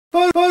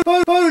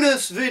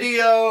Bonus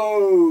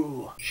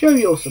video! Show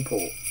your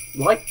support.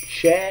 Like,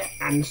 share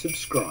and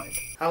subscribe.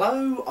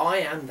 Hello, I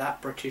am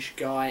that British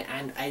guy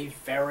and a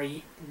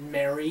very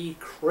Merry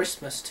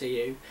Christmas to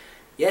you.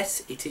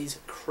 Yes, it is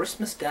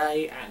Christmas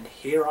Day and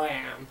here I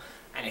am.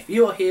 And if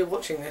you are here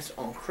watching this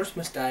on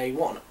Christmas Day,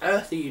 what on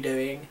earth are you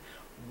doing?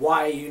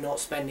 Why are you not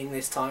spending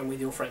this time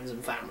with your friends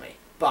and family?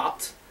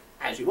 But,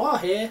 as you are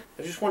here,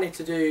 I just wanted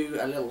to do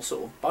a little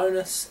sort of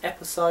bonus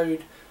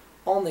episode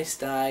on this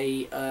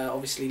day.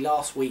 Obviously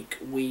last week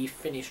we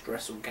finished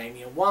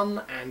WrestleGamia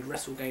 1 and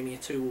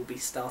WrestleGamia 2 will be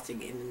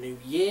starting in the new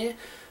year.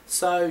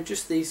 So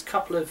just these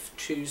couple of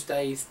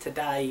Tuesdays,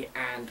 today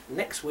and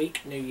next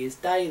week, New Year's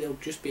Day, there'll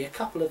just be a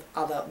couple of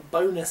other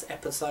bonus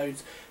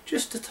episodes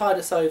just to tide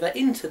us over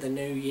into the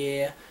new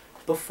year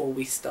before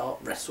we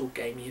start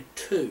WrestleGamia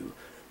 2.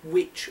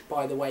 Which,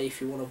 by the way,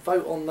 if you want to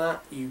vote on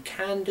that, you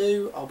can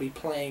do. I'll be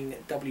playing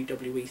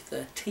WWE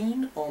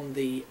 13 on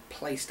the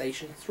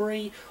PlayStation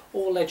 3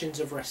 or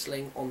Legends of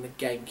Wrestling on the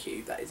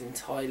GameCube. That is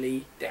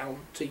entirely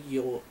down to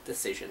your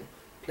decision.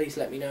 Please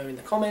let me know in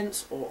the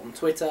comments or on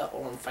Twitter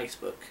or on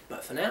Facebook.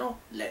 But for now,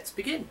 let's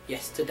begin.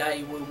 Yes,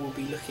 today we will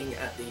be looking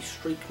at the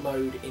streak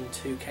mode in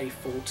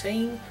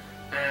 2K14.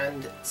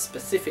 And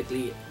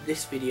specifically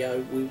this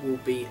video, we will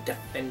be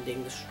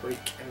defending the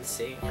streak and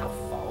seeing how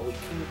far we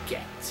can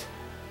get.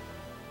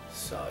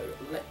 So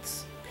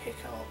let's pick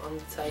our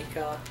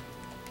Undertaker.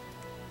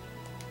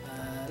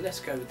 Let's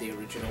go with the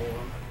original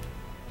one,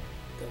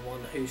 the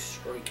one whose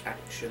streak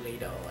actually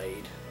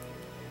died.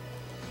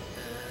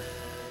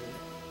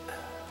 And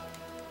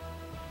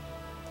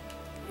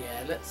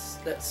yeah,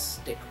 let's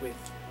stick with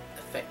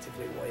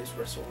effectively what is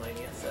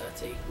WrestleMania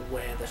 30,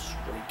 where the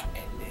streak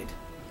ended.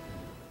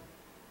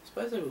 I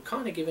suppose they were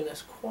kind of giving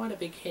us quite a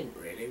big hint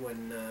really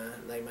when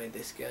they made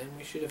this game.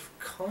 We should have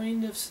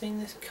kind of seen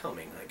this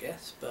coming, I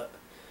guess, but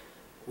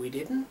we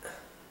didn't.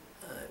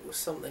 It was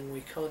something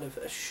we kind of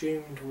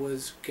assumed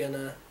was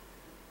gonna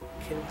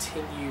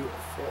continue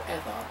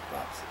forever,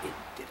 but it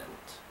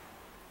didn't.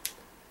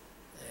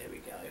 There we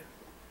go.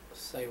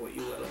 Say what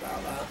you will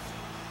about that.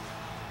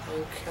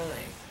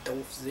 Okay,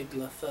 Dolph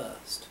Ziggler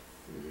first.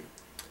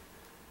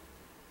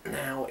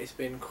 Now, it's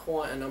been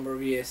quite a number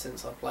of years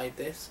since I played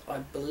this. I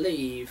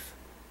believe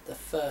the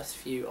first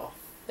few are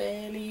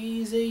fairly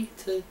easy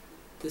to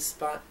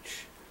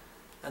dispatch.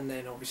 And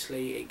then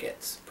obviously it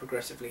gets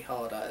progressively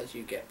harder as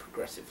you get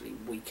progressively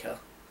weaker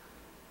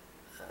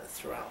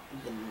throughout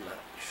the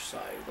match. So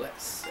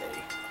let's see.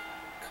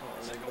 Can't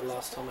remember the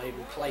last time I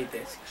even played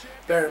this.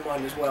 Bear in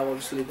mind as well,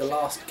 obviously the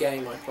last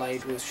game I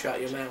played was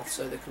Shut Your Mouth,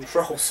 so the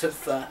controls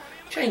have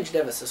changed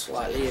ever so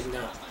slightly in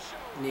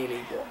nearly,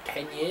 what,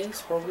 10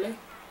 years probably?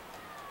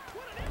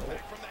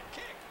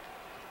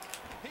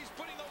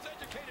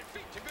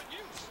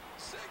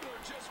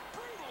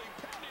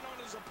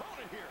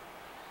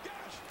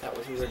 That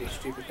was a really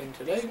stupid thing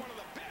to do.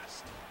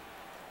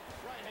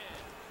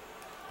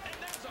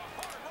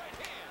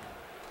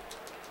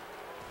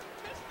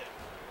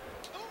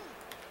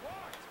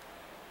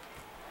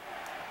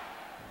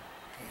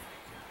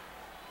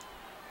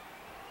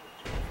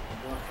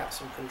 Work out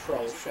some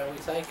control, shall we,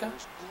 Taker?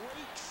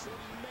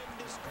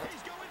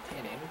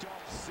 Pin him.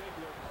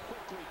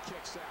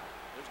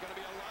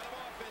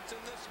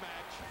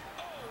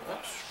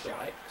 That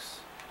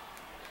strikes.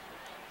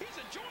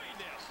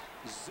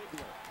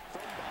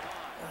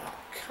 Oh,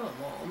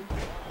 come on.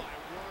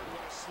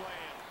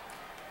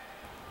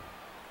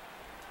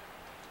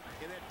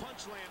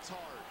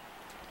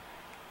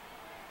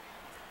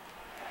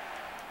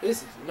 This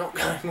is not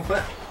going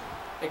well.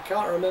 I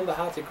can't remember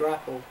how to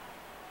grapple.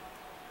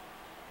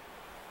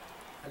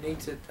 I need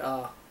to...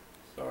 sorry,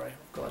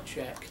 I've got to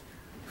check.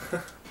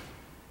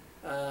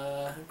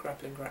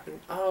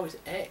 Grappling. Oh, it's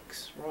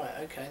X. Right,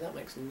 okay, that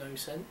makes no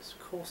sense. Of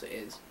course it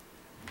is.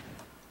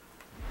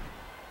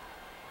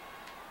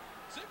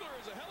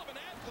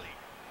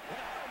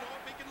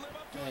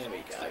 There we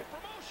go.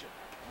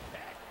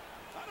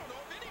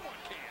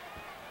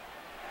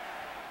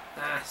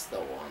 That's the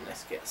one.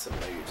 Let's get some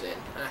moves in.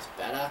 That's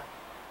better.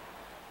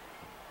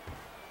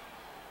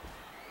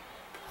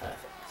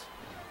 Perfect.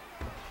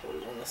 That's what we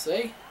want to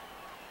see.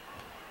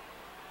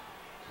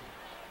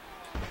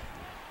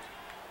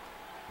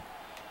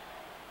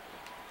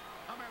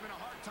 I'm having a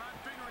hard time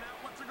figuring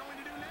out what they're going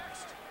to do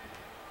next.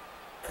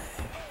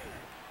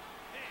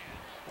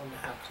 Wonder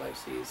how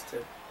close he is to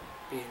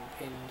being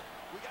pinned.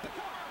 We got a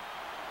corner.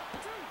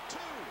 2-2.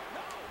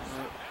 No.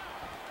 Nope.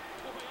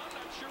 I'm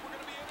not sure we're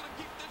going to be able to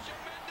keep this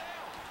young man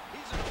down.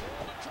 He's in a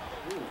world of trouble.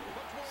 Ooh,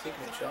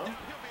 signature.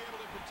 He'll be able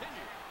to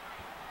continue.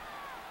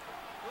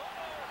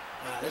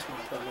 This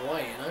might put him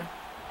away, you know.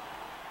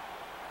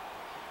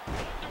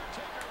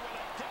 Undertaker with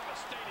a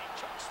devastating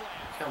choke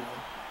slam. Come on.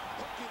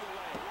 Hooking the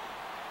leg.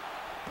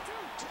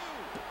 2-2.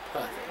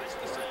 Perfect.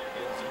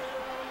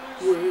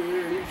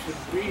 Where's the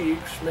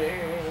big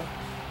smell?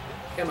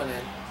 Come on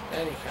in.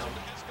 There you come.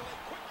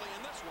 Escalate quickly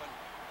in this one.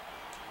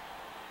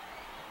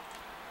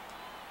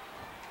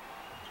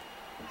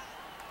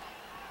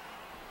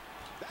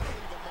 That'll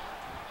leave a mark.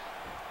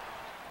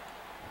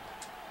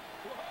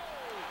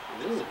 Whoa.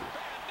 This is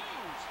bad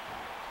news.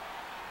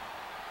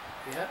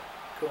 Yeah,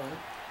 go on.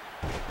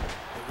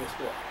 Will this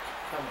work?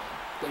 Come on.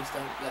 Please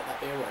don't let that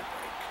be a road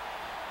break.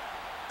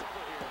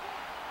 Double here.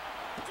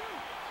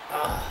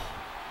 Ah.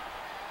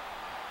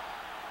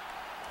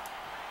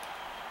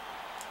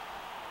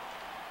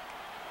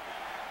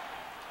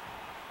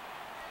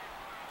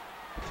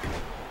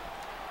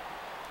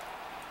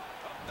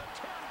 Up the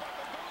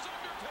turnbuckle goes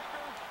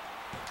Undertaker.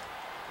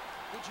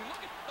 Would you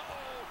look at...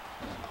 Oh,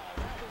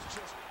 that was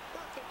just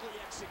perfectly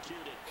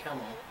executed. Come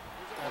on.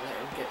 Don't let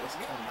him get this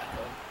comeback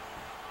on.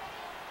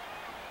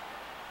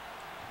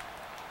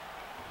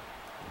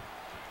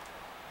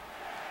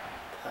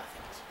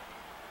 Perfect.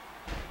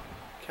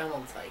 Come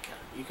on, Taker.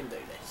 You can do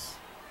this.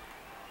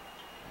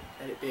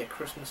 Let it be a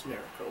Christmas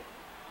miracle.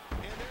 And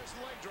there's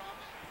the leg drop.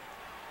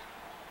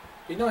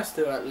 Be nice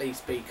to at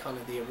least be kind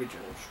of the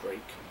original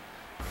streak.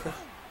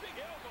 Big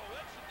elbow,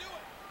 that should do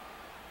it.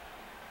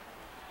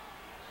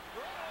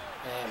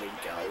 There we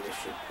go. This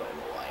should put him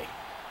away.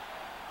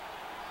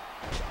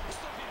 Chops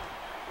the view.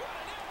 What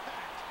an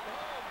impact.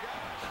 Oh,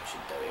 gosh. That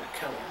should do him.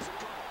 Come on.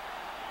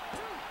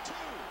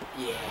 Two.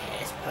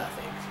 Yes,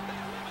 perfect.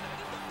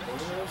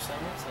 Oh,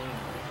 Sammartino.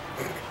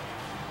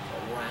 A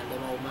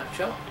random old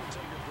matchup.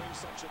 Undertaker brings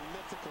such a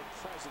mythical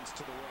presence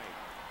to the ring.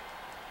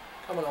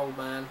 Come on, old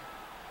man.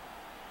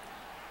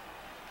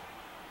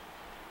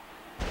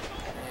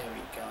 There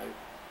we go.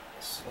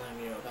 Slam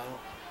you about.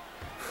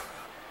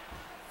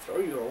 Throw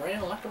you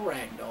around like a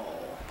rag doll.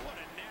 What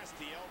a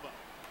nasty elbow.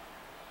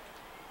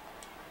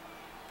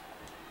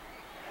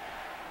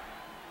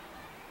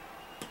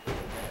 There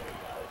we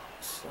go.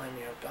 Slam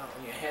you about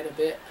on your head a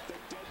bit. The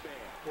dead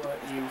man. Work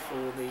you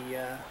for the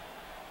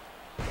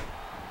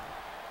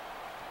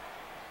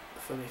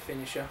my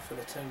finisher for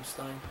the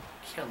tombstone.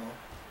 Come on.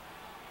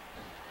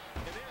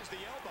 And there's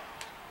the elbow.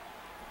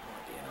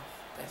 Might be enough.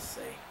 Let's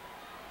see.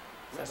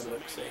 Let's have a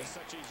look, see. WrestleMania is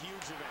such a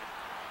huge event.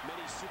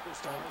 Many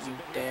superstars Don't you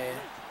have been dare.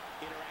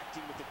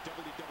 interacting with the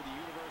WWE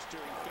Universe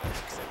during Oh, fans.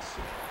 that's good.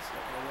 That's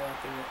not going to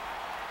work, is it?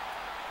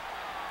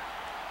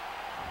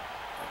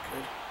 That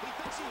could. He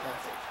thinks he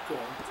has it. Perfect. Go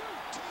on.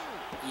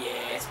 Two.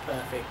 Yes,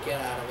 perfect. Get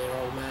out of there,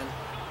 old man.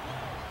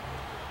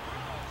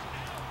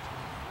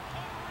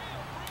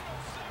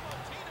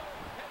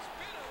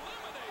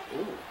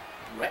 Ooh,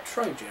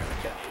 retro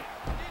Jericho.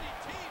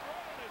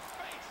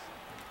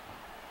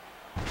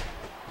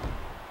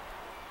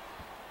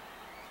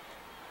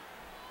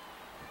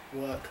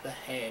 Work the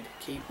head.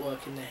 Keep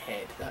working the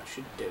head. That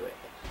should do it.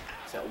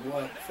 So it'll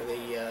work for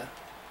the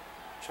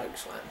choke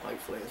slam,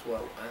 hopefully, as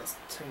well as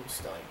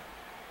tombstone.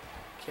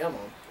 Come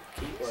on.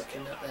 Keep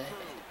working at their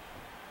head.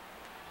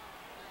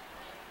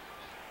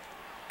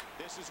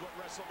 This is what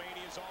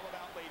WrestleMania is all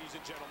about, ladies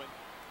and gentlemen.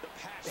 The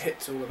passion.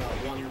 It's all about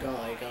one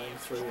guy going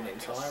through an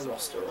entire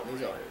roster on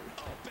his own.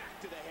 Oh,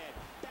 back to the head,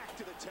 back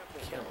to the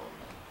temple. Come on.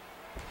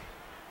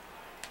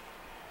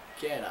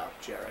 Get up,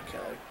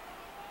 Jericho.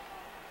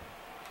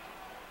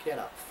 Get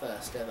up,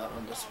 first ever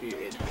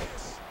undisputed.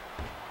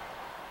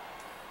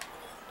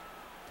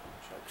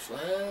 Choke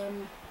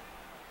slam.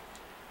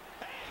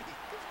 Hey,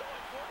 he's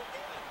going for it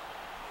again.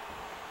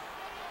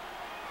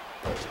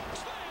 Choke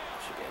slam.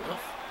 Should be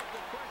enough. The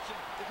question,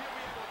 if he'll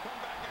be able to come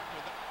back after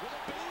that. Will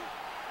it be?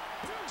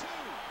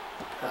 Two.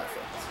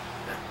 Perfect.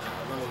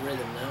 I'm on a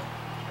rhythm now.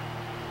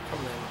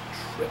 Come on,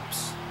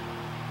 trips.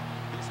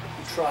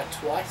 You try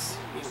twice,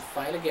 you can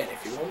fail again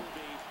if you want.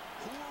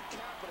 Who will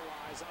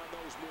capitalize on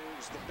those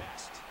moves the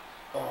best?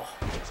 Oh,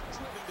 Just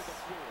driven to the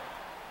floor.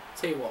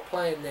 tell you what,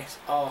 playing this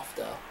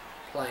after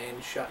playing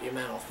Shut Your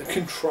Mouth, the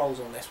controls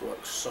on this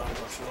work so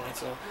much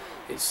nicer.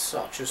 It's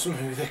such a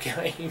smoother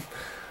game.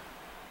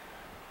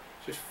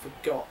 Just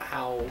forgot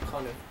how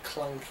kind of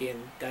clunky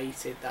and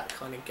dated that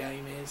kind of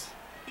game is.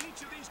 Each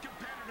of these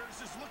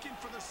competitors is looking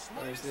for the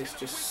Whereas slightest this bit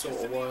just of sort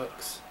weakness of in the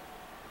works.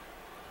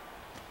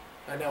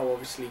 I know,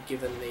 obviously,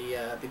 given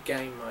the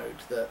game mode,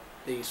 that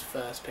these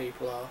first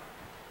people are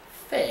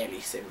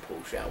fairly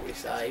simple, shall we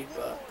say,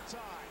 but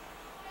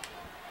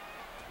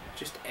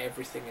just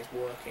everything is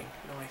working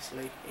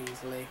nicely,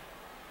 easily.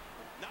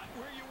 Not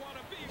where you want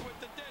to be with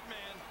the dead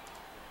man.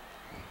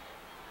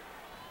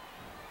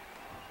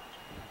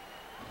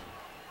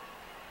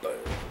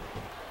 Boom.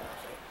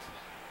 Perfect.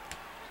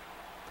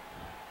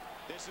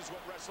 This is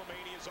what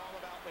WrestleMania is all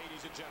about,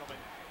 ladies and gentlemen.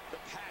 The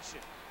passion,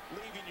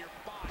 leaving your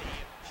body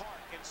and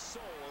heart and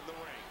soul in the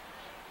ring.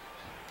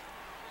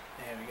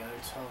 There we go,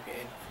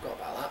 targeting. Forgot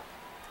about that.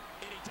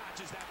 And he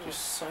dodges that one.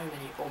 Just so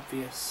many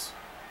obvious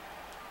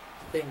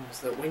things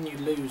that when you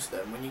lose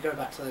them, when you go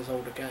back to those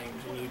older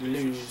games and you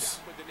lose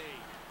Shot with the knee.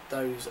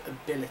 those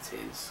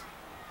abilities,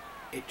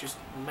 it just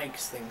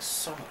makes things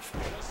so much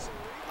more,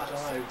 I don't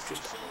know,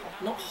 just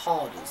not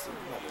hard is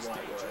not the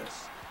right word,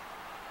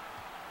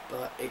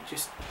 but it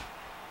just,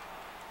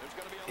 There's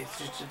gonna be a it's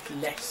lot just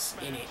of less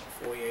in it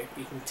for you.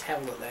 You can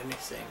tell that they're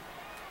missing.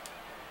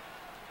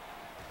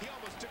 He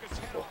almost took his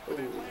head off Ooh. with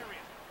that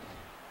lariat.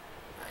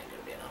 That ain't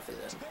gonna be enough, is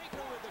it?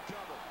 Taker with the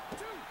cover.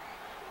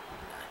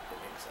 Nah, don't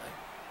think so.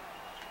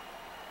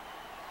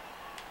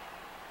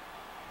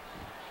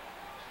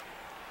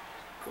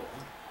 Go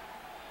on.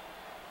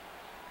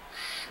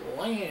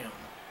 slam.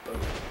 Boom.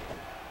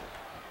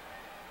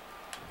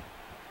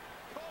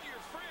 Call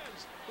your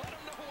friends. Let them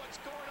know what's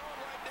going on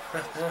right now.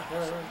 This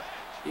awesome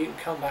match. You can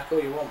come back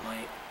all you want,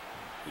 mate.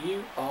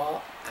 You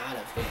are out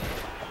of here.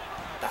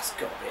 That's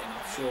got to be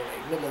enough, surely.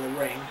 Middle of the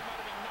ring.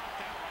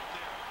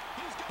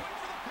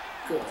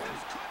 Go on.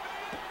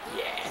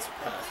 Yes,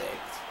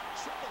 perfect.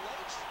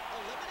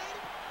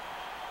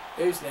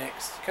 Who's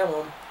next? Come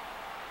on.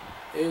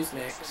 Who's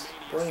next?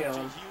 Bring it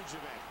on.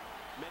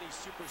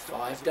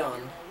 5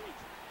 done.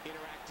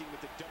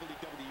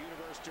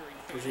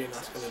 Presume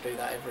that's going to do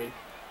that every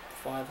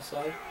 5 or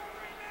so.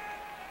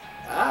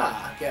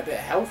 Ah, get a bit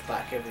of health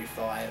back every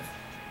 5.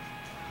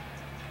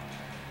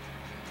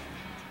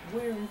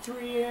 We're in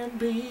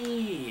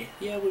 3MB.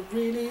 Yeah, we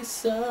really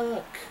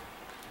suck.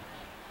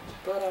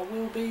 But I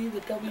will be the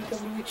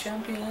WWE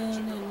champion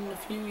in a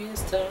few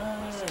years'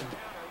 time.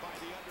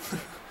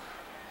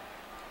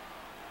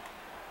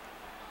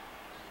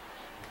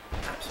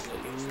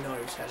 Absolutely no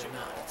telling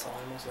that at the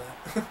time, was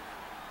there?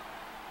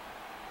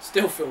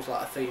 Still feels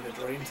like a fever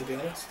dream, to be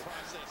honest.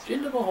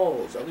 Jinder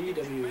Mahal,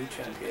 WWE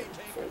champion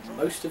for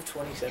most of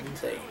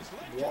 2017.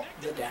 What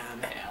the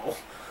damn hell?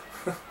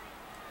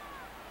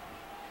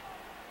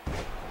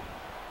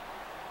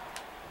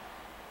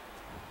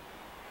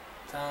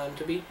 Time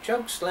to be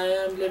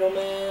chokeslammed, little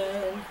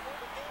man.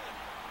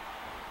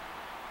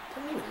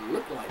 Doesn't even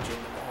look like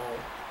Jinder Mahal.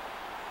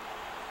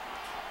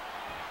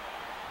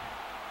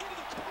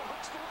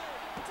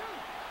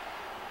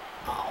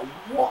 Oh,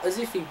 what? As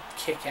if he'd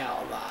kick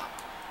out of that.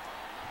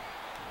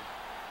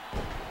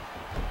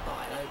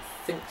 I don't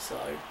think so.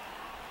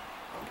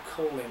 I'm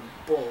calling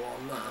bull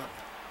on that.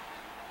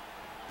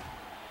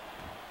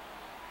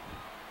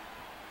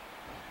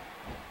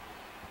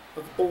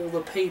 Of all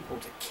the people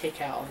to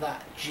kick out of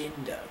that,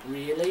 Jinder,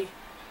 really?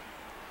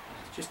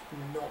 It's just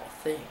not a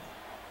thing.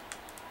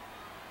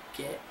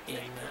 Get in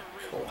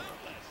that corner.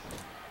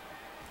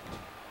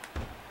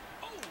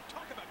 Oh,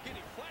 talk about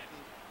getting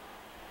flattened.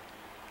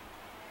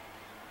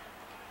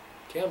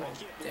 Come on,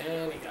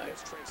 there we go.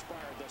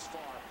 Transpired thus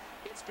far.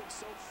 It's been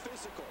so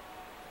physical.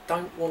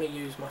 Don't want to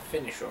use my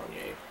finisher on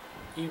you.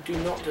 You do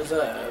not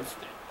deserve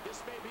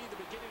This may be the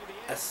beginning of the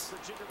end for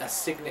Jinder a Mahal.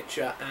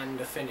 signature and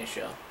a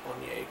finisher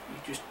on you. You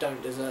just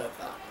don't deserve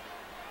that.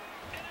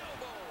 An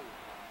elbow.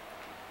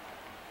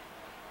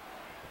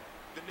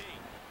 The knee.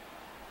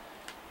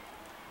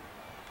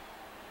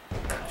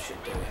 That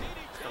should do him.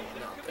 Come on,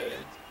 that'll do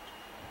him.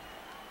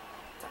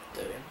 That'll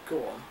do him. Go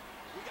on.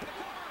 We got a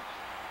cover.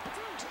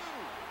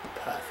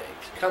 2-2.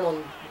 Perfect. Come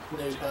on,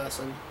 new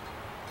person.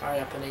 Hurry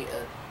up and eat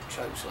a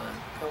chokeslam.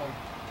 Come on.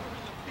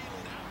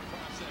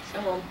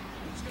 Come on.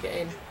 Get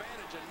in.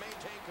 Advantage and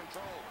maintain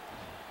control.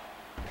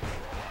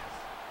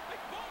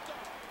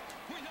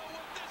 We know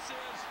what this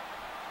is.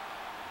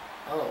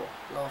 Oh,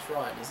 last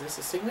ride. Is this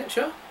a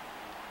signature?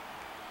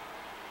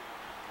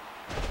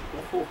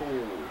 Ooh,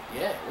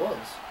 yeah, it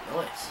was.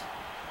 Nice.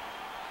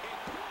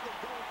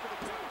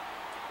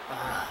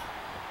 Ah.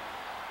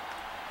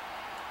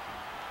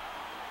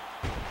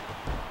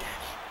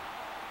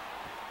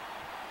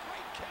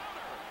 Great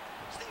counter.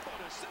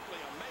 Steamboat is simply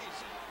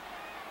amazing.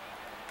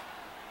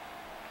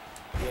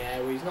 Yeah,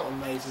 well, he's not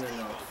amazing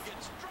enough.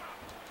 Gets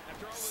dropped.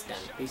 After all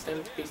of these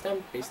Stampy, shots,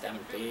 stampy, stampy, it's stampy.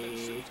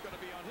 going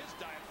to be on his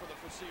diet for the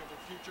foreseeable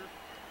future.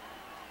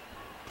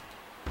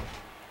 And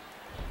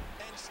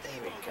There we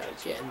Steamboat go.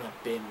 gets Get in the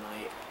bin,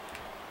 mate.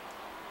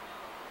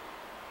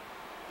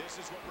 This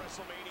is what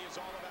WrestleMania is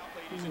all about,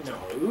 ladies and No.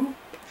 gentlemen.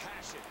 The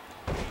passion,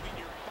 leaving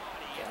your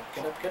body Get up,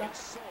 get up, get up. and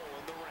soul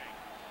in the ring.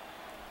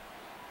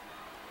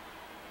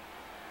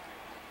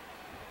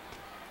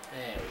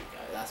 There we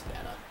go. That's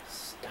better.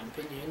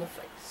 Stamping you in the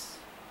face.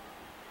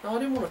 No, I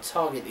didn't want to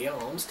target the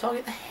arms.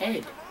 Target the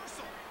head.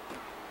 Reversal.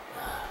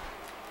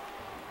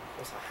 Of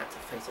course, I had to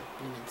face a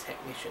blooming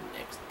technician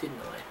next,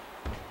 didn't I?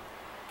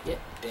 Get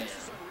down. This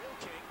is a real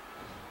king.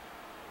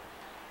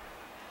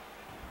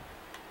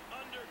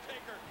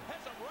 Undertaker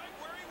has him right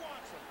where he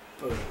wants him.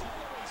 Boom.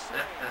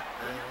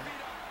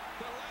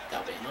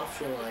 That'll be enough,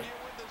 surely.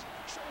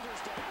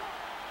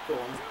 Go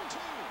on.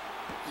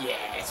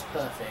 Yes,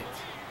 perfect.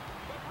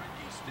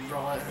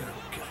 Right.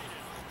 Oh, God.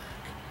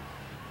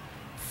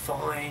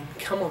 Fine.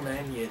 Come on,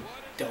 then, you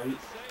dope.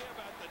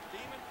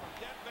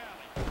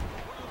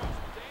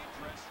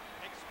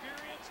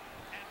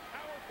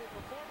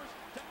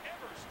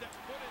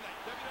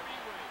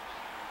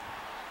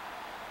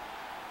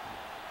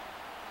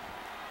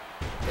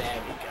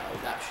 There we go.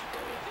 That should do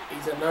it.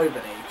 He's a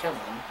nobody. Come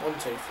on. 1,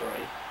 2, 3.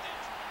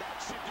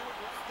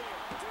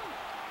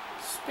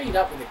 Speed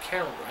up with the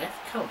count, ref.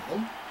 Come on.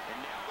 And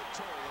now the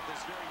toll of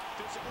this very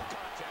physical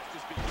contest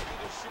is beginning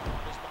to show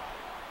on his body.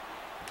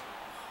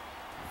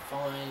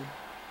 Fine.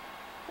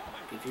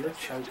 Give you a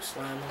choke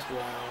slam as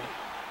well.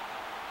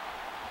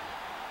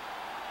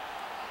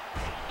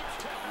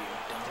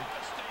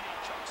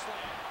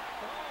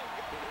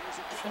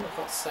 Should have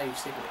got save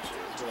signature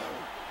as well.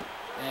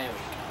 There we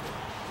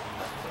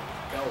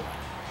go.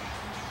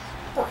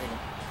 Go.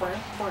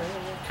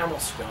 Come on,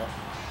 Scott.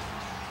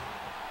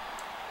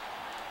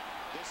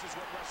 This This is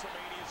what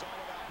WrestleMania is all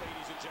about,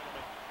 ladies and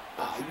gentlemen.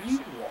 Oh,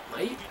 you what,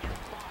 mate? Leaving your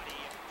body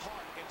and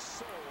heart and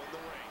soul in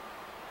the ring.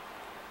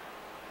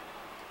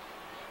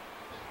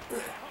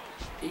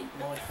 Eat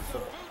my There's a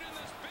foot. food in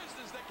this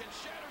business that can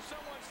shatter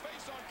someone's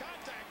face on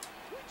contact.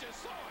 We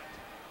just saw it.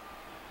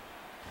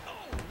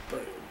 Oh.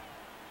 Boom.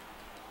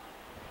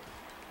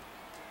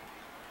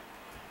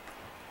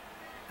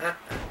 Ah.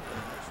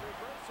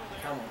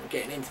 Come on, we're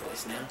getting into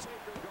this now.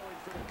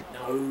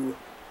 No.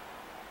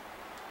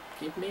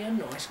 Give me a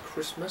nice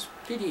Christmas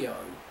video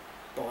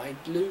by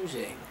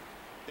losing.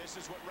 This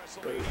is what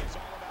WrestleMania is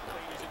all about,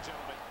 ladies and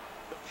gentlemen.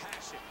 The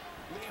passion.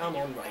 Come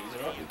on,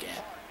 Razor, up you get.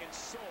 Heart and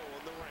soul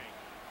in the ring.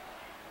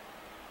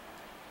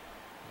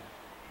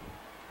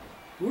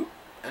 Whoop,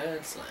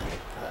 and slam.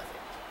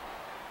 Perfect.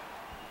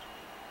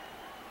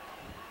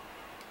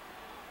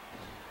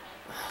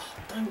 Oh,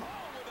 don't.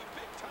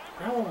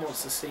 No one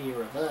wants to see you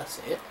reverse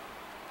it.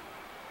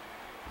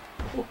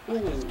 Ooh,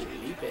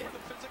 leap it.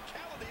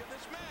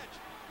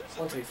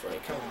 1, 2, 3,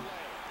 come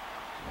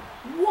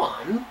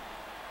on. 1?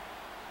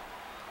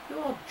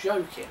 You're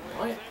joking,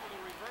 right?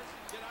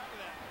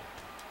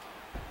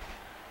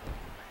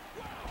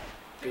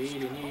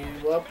 Beating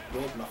you up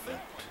with my foot,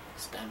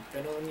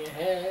 stamping on your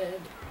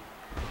head.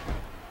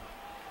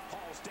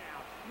 Falls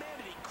down. Man,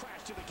 did he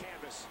crash to the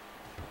canvas.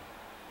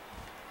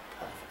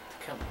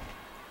 Perfect, come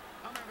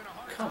on.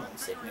 Come on,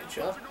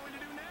 signature.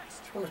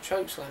 Just want to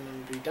choke slam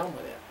and be done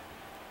with it.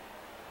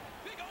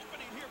 Big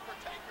opening here for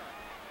Taker.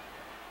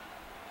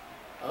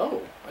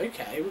 Oh,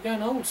 okay, we're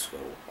going old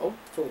school. Oh,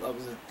 thought that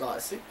was a, like a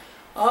six.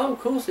 Oh, of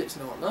course it's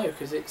not. No,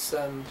 because it's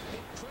Incredible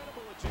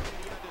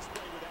agility on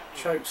display with that.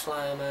 choke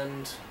slam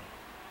and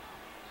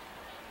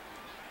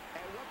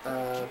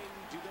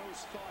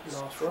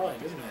last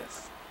ride, isn't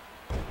it?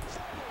 Holy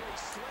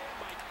slam,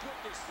 my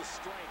goodness, the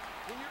strength.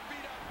 When you're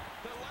beat up,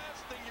 the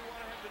last thing you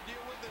want to have to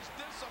deal with is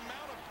this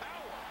amount of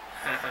power.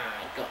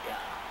 Haha, got ya.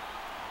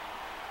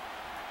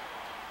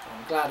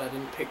 I'm glad I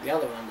didn't pick the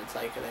other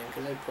Undertaker then,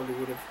 because they probably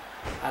would have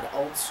had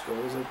old school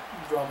as a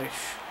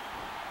rubbish.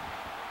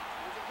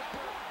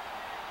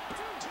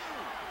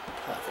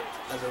 Perfect,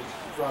 as a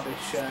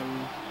rubbish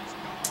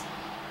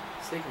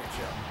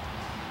signature.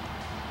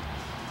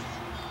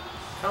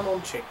 Come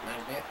on, chick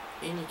magnet,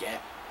 in you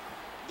get.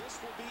 This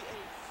will be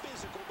a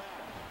physical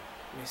battle.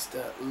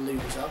 Mr.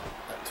 Loser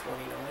at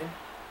 29.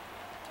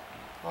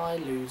 Hi,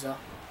 loser. Look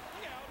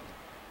out.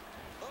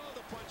 Oh,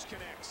 the punch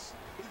connects.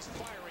 He's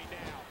firing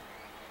now.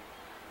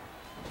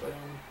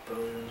 Boom,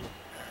 boom,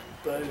 and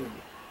boom.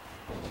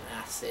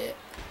 That's it.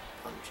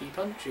 Punchy,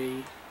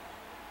 punchy.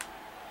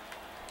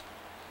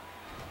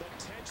 The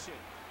tension,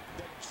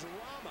 the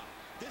drama.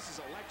 This is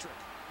electric.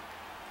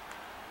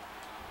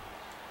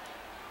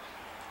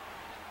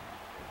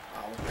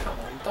 Oh, come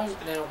on,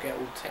 don't now get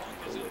all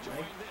technical with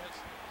me.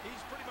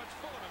 He's pretty much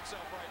full of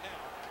himself right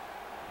now.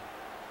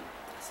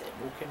 That's it,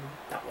 walking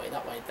that way,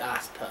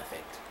 that's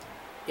perfect.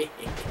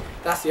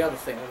 That's the other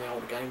thing on the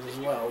older games as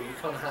well, you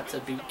kind of had to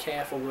be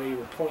careful where you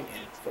were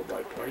pointing for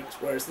rope breaks,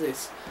 whereas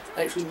this,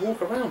 they actually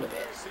walk around a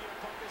bit.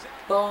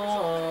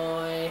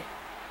 Bye!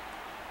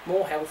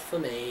 More health for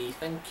me,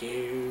 thank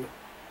you.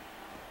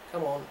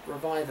 Come on,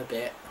 revive a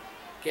bit.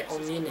 Get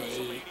on your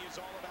knee.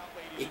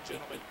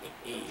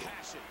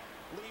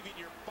 Leaving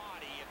your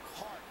body and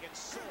heart and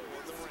soul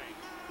in the ring.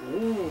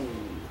 Ooh.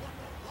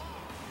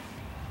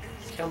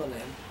 Come on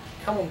then.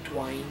 Come on,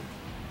 Dwayne.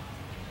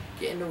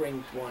 Get in the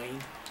ring,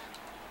 Dwayne.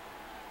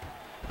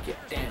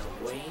 Get down,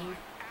 Dwayne.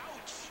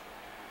 Ouch!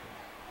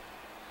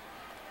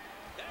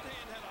 That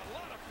hand had a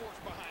lot of force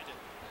behind it.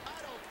 I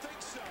don't think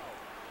so.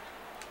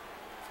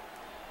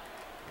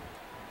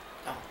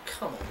 Oh,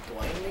 come on,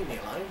 Dwayne. Leave me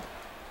alone.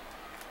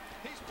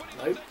 He's putting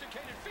Nope. those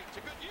educated feet to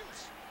good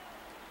use.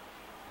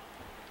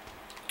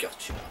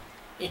 Gotcha.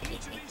 Each of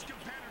these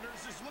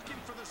competitors is looking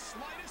for the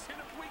slightest hint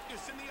of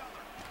weakness in the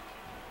other.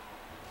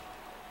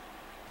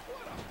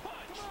 What a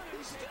punch!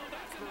 He's still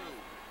not through.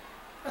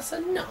 That's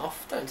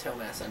enough. Don't tell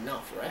me that's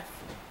enough, ref.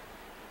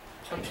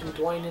 Punching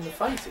Dwayne in the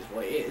face is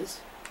what it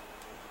is.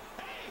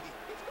 Hey,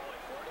 he's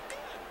going for it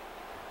again.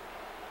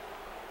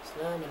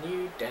 Slamming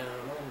you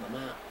down on the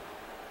mat.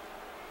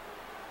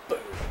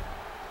 Boom.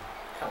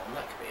 Come on,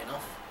 that could be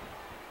enough.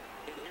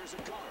 And here's a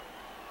cover.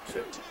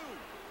 2. 2.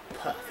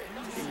 Perfect.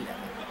 11.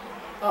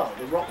 Oh,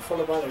 the Rock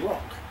followed by the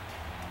Rock.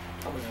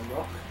 Come on then,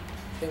 Rock.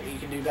 Think you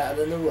can do better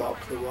than the Rock,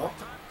 the Rock.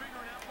 Time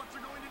figuring out what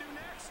they're going to do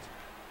next.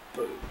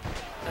 Boom.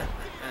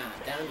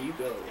 Down you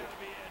go. Gotta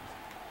be it.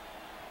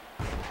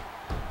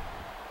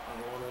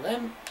 Another one of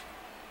them.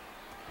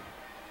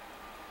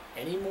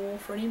 Any more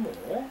for any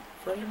more?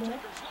 For any more?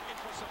 Taker's looking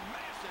for some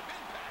massive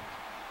impact.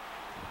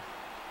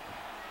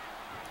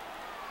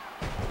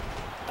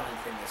 I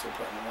don't think this will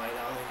put him away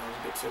though. I think that was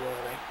a bit too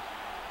early.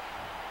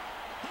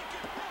 He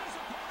can pin his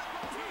opponent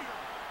right here.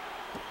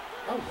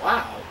 Oh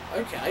wow,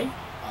 okay.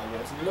 I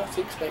was not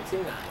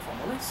expecting that, if I'm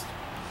honest.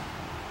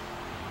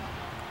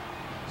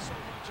 So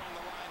much on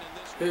the line in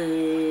this.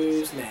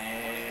 Who's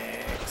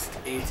next?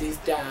 It is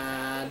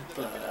Dan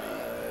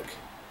Berg.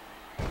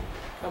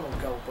 Come on,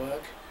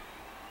 Goldberg.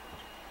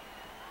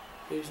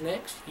 Who's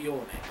next?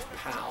 You're next,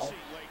 pal.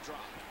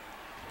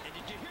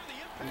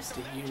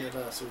 Mr.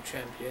 Universal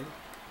Champion.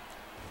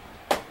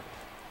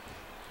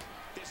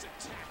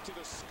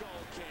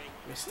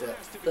 Mr.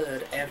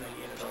 Third ever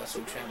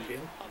Universal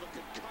Champion.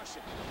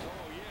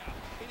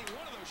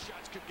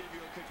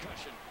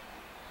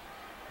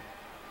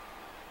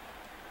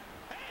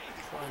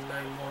 Try and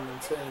name one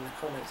and two in the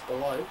comments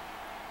below.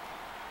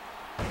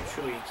 I'm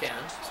sure you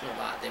can. It's not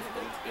that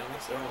difficult, to be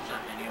honest. There aren't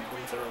that many of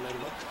them to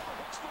remember.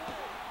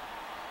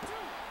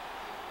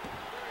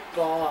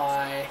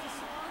 Bye.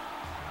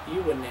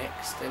 You were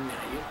next, and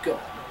now you're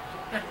gone.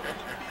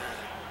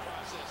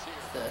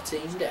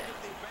 13 down.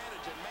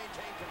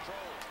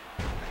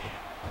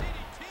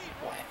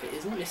 Why, if it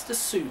isn't Mr.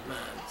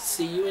 Suitman,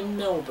 see you in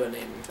Melbourne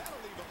in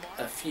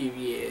a few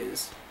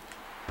years.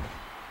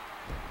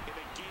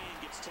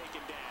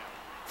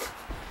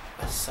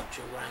 That's such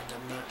a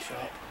random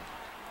matchup.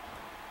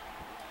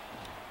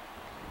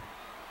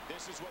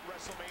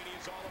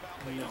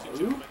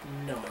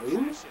 No,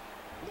 no.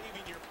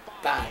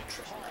 Bad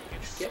Triple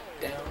H. Get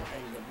down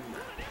on the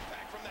mat.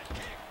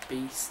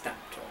 Be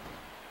stamped on.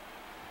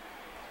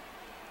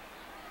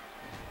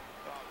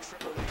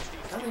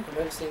 I don't think I've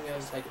ever seen the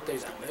Undertaker do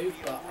that move,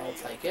 but I'll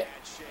take it.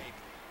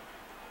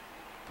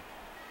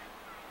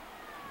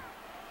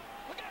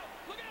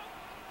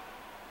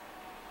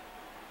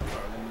 I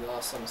can't remember the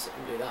last time I saw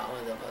him do that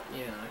either, but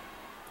you know.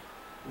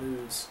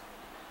 Moves.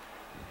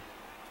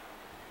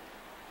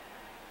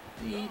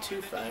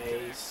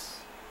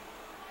 Knee-to-face.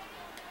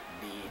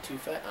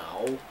 Knee-to-face.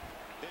 Ow.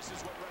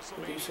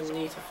 We'll do some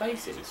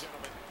knee-to-faces.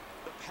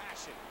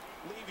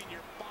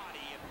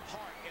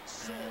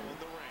 And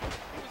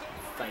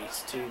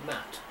face to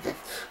mat.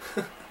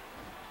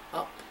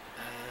 Up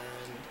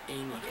and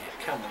in you get.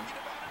 Come on.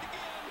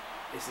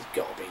 This has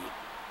got to be.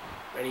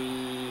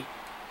 Ready.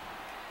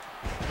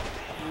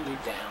 You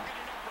down.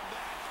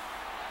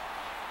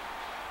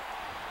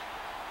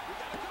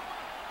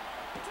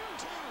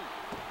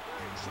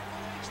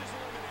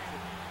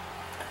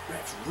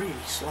 Ref's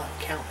really slow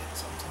counting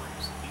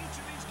sometimes.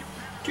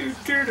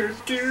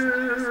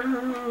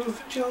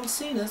 John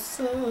Cena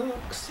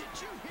sucks.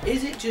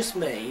 Is it just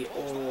me,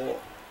 or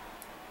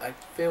I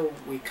feel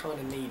we kind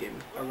of need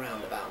him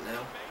around about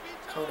now?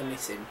 Kind of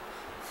miss him.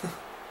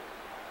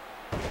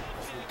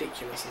 As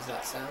ridiculous as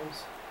that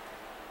sounds.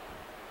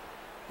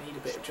 Need a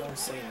bit of John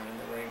Cena in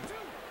the ring.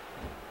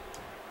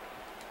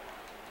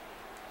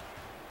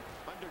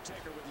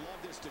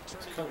 He's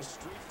kind of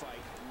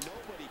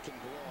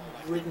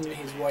ridden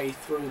his way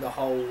through the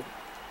whole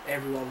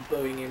everyone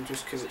booing him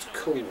just because it's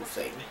cool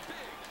thing.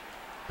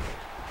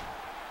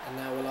 And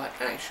now we're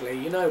like, actually,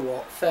 you know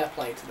what? Fair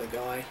play to the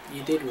guy.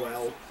 You did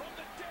well.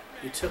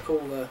 You took all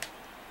the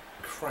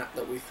crap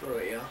that we threw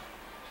at you.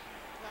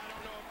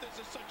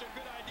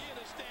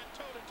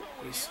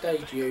 We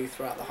stayed you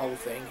throughout the whole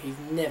thing. He's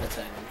never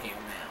turning heel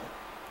now.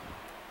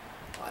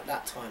 Like,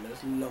 that time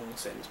has long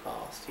since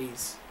passed.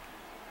 He's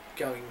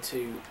going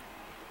to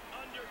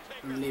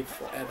live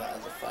forever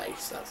as a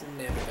face. That's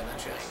never going to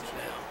change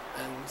now.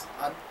 And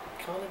I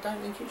kind of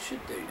don't think it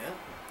should do now.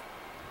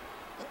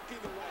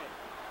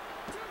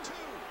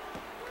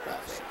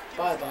 Perfect.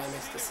 Bye-bye,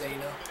 Mr.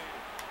 Cena.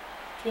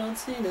 John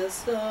Cena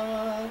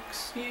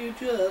sucks. You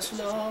just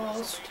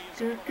lost.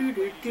 Do,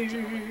 do, do,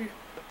 do.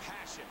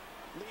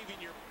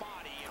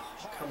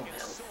 Oh, come on,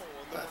 Elf.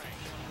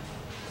 Perfect.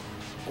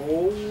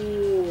 Oh.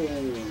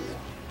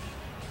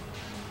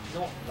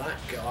 Not that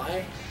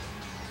guy.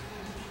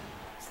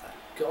 It's that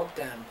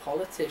goddamn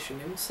politician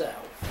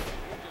himself.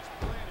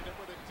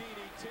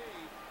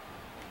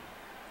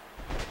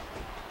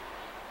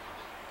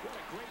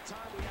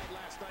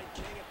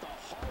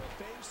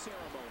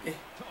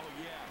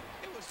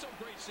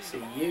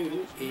 See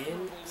you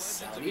in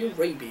Saudi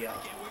Arabia.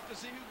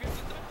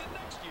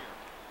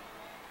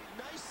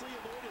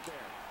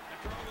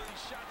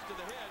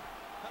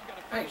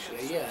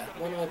 Actually, yeah,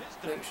 when I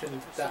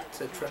mentioned that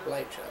to Triple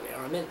H earlier,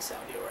 I meant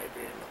Saudi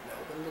Arabia and not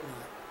Melbourne, didn't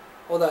I?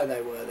 Although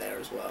they were there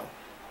as well.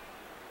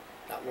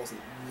 That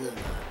wasn't the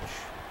match.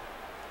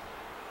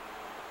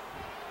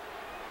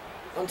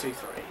 1, 2,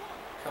 3.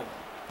 Come on,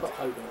 put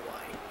Hogan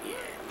away.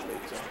 Yeah,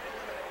 loser.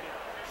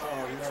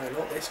 Oh no,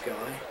 not this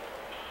guy.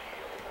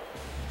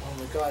 One of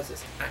the guys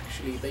that's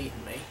actually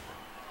beaten me.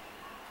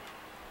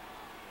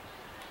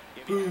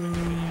 Boo!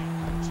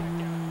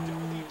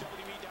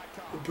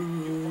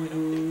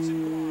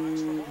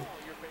 Boo!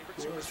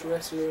 Worst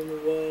wrestler in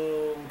the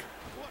world.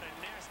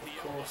 Of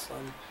course,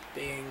 I'm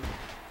being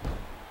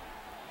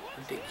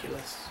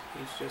ridiculous.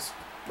 He's just,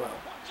 well,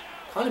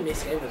 kind of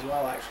miss him as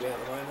well actually at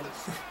the moment.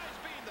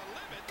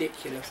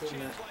 Ridiculous,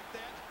 isn't it?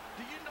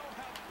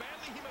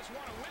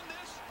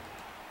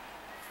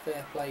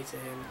 Fair play to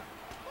him.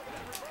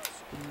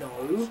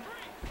 No.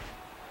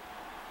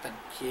 Thank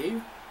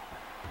you.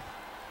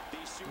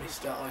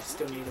 Mr. I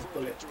still need a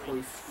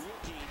bulletproof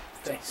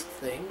vest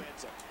thing.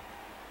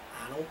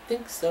 I don't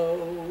think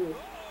so.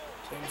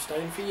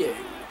 Tombstone for you.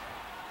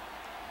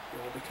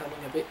 You're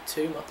becoming a bit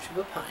too much of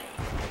a pain.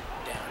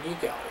 Down you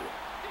go.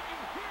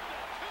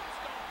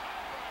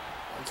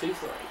 1, 2,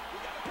 3.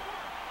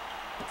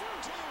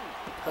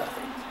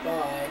 Perfect.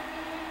 Bye.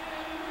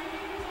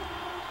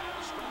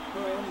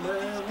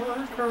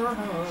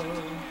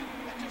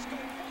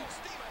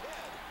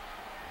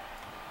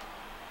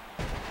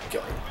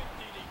 Got it.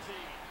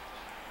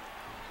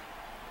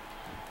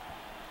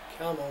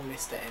 Come on,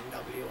 Mr.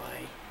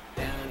 NWA.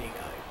 Down you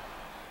go.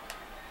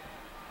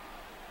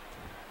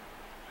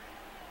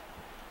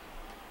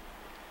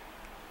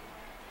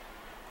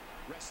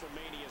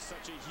 WrestleMania is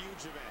such a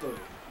huge event. Boom.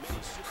 Many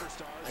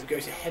superstars I'm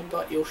going to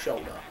headbutt your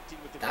shoulder.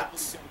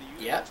 That's,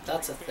 yep,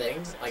 that's a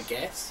thing, I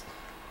guess.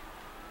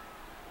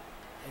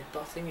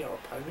 Headbutting your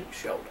opponent's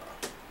shoulder.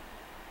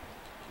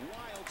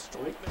 Wild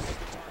strike misses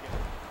the target.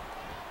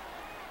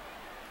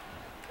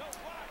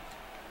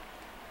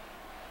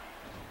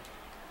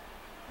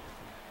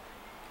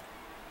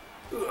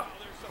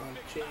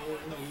 Punching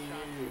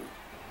you.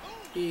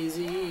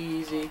 Easy,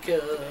 easy,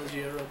 cause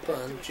you're a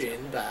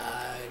punching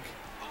bag.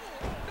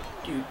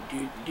 Do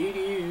do do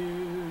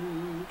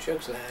do.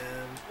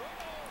 Chokeslam.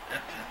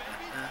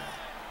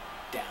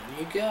 Down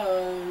you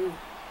go.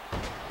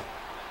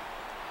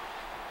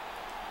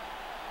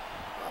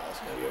 Oh, it's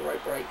going to be a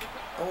rope break.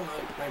 Oh no,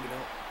 maybe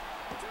not.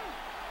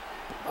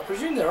 I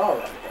presume there are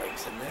rope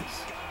breaks in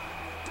this.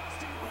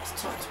 It's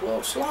Titus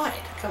World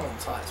Slide. Come on,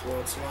 Titus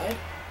World Slide.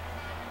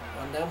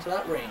 Run down to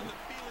that ring.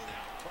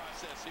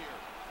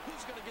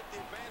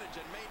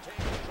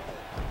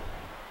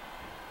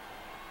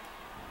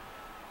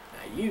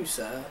 Now you,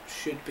 sir,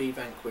 should be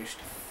vanquished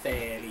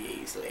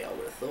fairly easily, I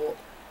would have thought.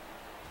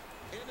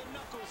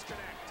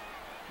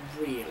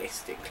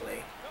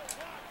 Realistically.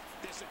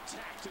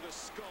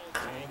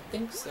 I don't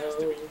think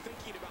so.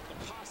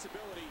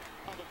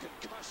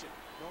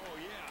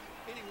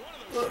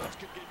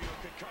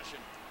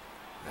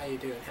 How you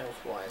doing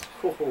health-wise?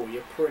 Oh,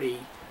 you're pretty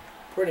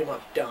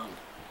much done.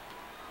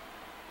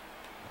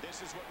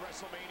 This is what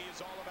WrestleMania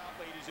is all about,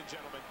 ladies and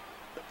gentlemen.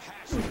 The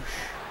passion.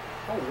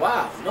 Oh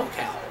wow,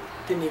 knockout.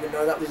 Didn't even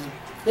know that was a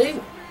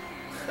thing.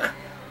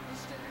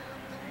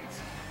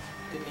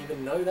 Didn't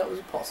even know that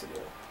was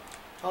possible.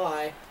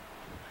 Hi.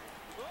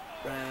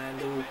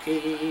 Randall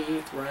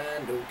Keith,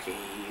 Randall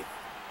Keith.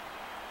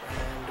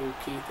 Randall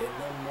Keith in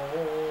the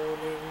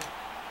morning.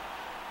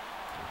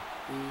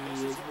 He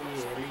is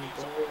really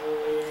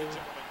boring.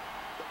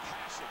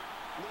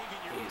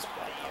 He is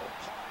quite old.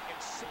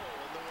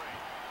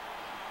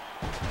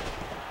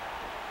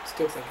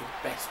 Still think his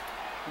best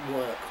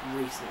work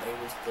recently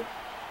was the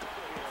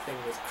thing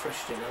with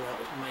Christian, and that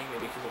was mainly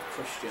because of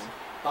Christian.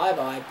 Bye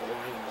bye,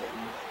 boring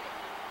Orton.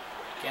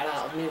 Get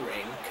out of me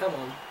ring. Come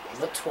on,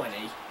 I'm at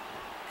 20.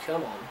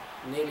 Come on,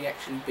 nearly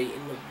actually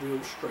beating the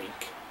real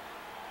streak.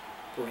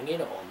 Bring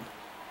it on.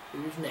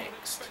 Who's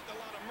next?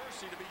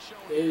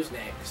 Who's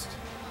next?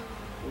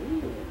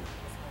 Ooh.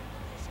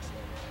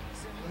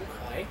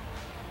 Okay.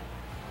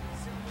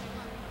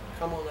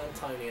 Come on,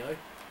 Antonio.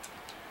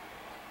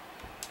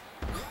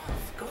 I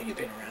forgot you've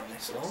been around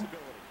this long.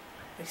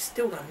 They've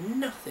still done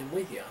nothing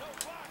with you.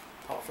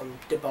 Apart from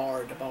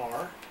Debar.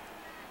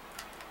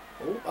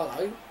 Oh,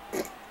 hello.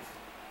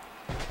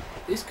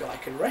 This guy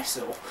can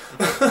wrestle.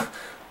 Kind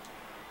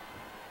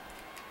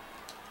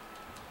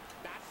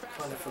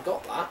of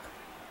forgot that.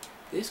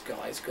 This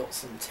guy's got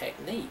some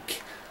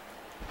technique.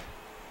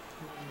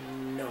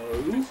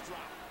 No.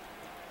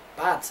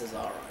 Bad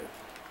Cesaro.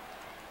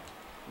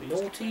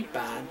 Naughty,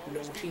 bad,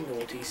 naughty,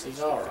 naughty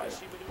Cesaro.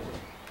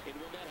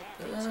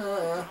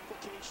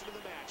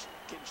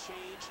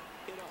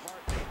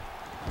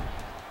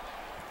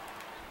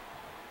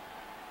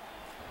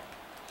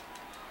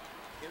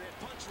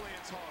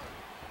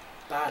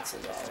 Bad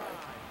Cesaro.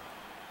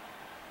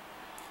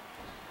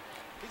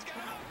 Oh,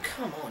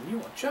 come on, you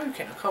are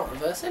joking. I can't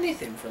reverse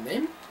anything from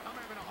him.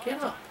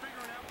 Get up.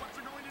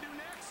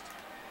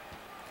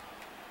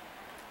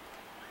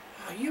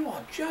 Oh, you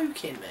are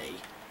joking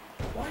me.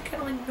 Why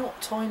can I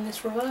not time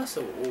this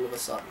reversal all of a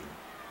sudden?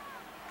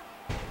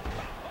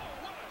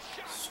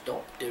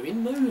 Stop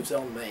doing moves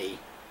on me.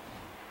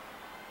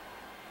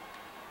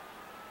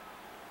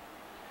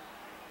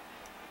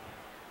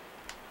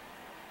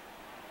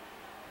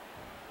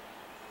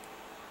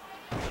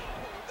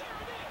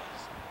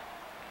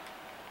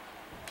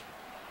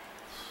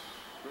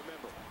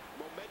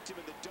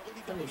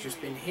 And he's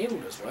just been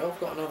healed as well. I've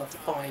got another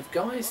 5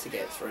 guys to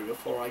get through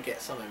before I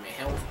get some of my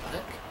health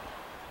back.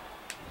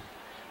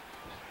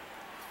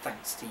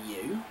 Thanks to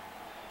you.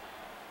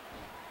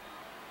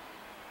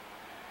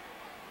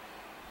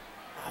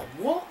 Oh,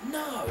 what?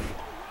 No!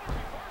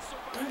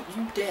 Don't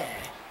you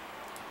dare.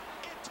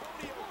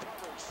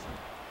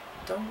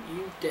 Don't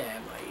you dare,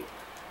 mate.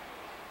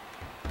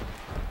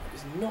 That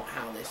is not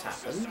how this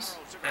happens.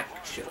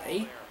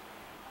 Actually,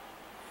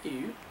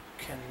 you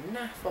can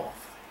naff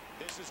off.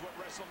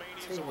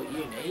 Tell you what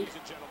you need.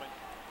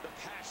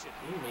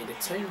 You need a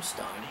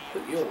tombstone.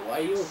 Put your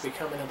way, you're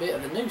becoming a bit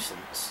of a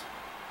nuisance.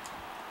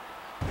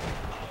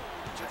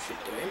 That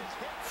should do him.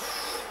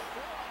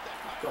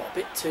 Got a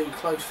bit too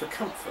close for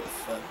comfort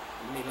for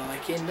me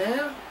liking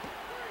now.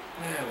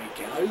 There we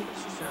go.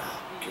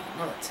 Oh, good,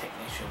 another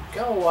technician.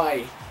 Go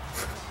away.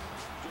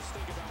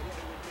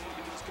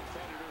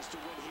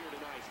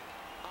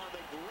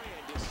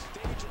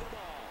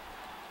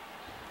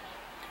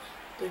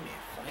 Do me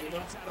a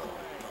favour. Oh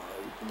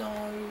no, no,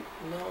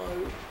 no.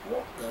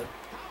 What the?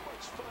 How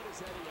much fun is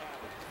Eddie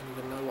having? I don't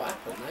even know what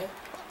happened there.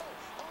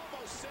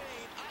 Almost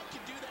saying I can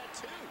do that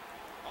too.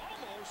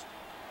 Almost.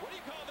 What do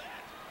you call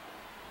that?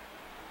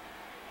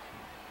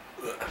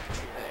 There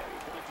we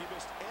go. If you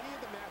missed any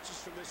of the matches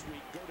from this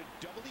week, go to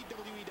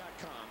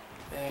WWE.com.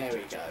 There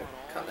we go.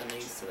 Cut the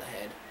knees to the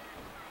head.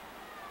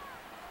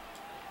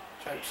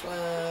 Choke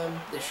slam.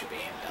 This should be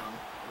him done,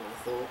 I would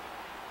have thought.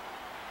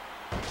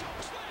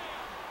 Choke slam.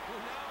 We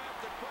now have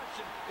to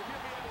question if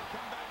he'll be able to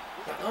come back.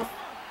 Is that enough?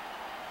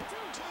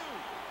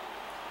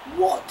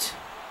 2-2. What?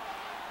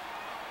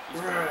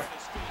 He's Bruh. on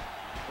his feet,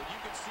 but you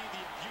can see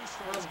the abuse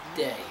from How his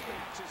dare group you.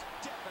 match is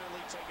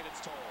definitely taking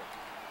its toll.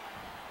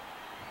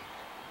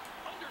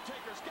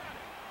 Undertaker's got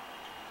it.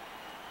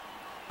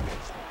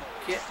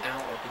 Get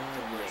out of my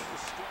ring.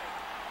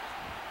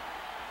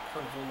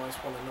 Kind of almost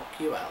want to knock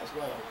you out as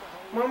well.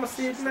 Mama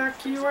said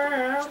knock you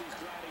out. These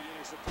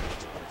gladiators are putting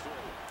each other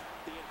through.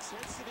 The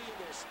intensity of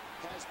this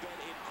has been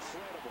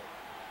incredible.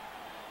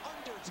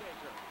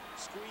 Undertaker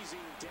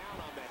squeezing down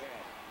on the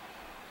head.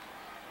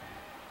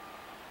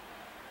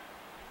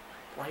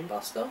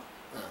 Brainbuster?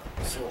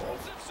 Oh, sort of.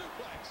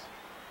 Suplex.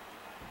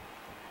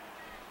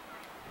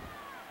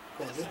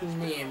 Go on, just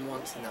knee him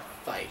once in the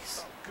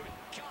face. Oh, good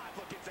God,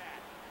 look at that.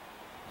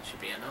 That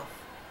should be enough.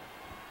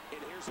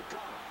 And here's a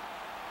cover.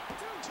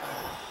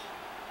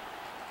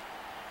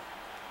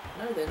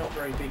 No, they're not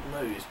very big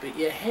moves, but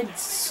your head's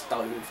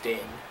stoved in.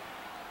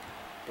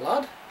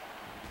 Blood?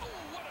 Oh,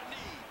 what a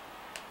knee.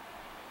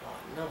 Oh,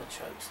 another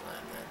choke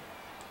slam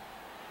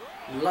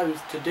then.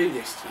 Loath to do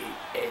this to you,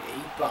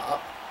 Eddie,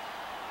 but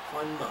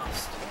I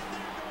must.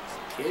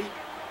 Thank you.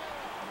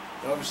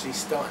 They're obviously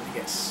starting to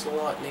get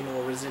slightly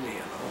more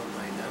resilient, aren't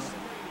they now?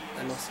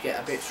 They must get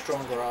a bit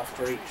stronger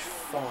after each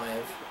 5.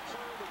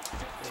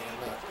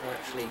 Yeah, look, they're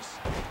actually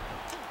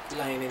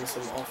laying in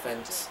some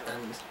offense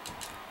and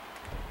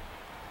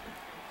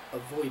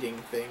avoiding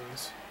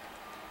things.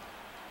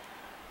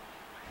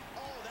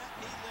 Oh, that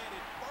knee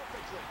landed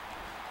perfectly.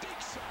 Big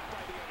shot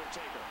by the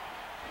Undertaker.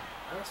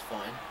 That's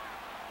fine.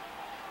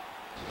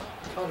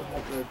 Kind of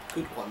want the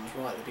good ones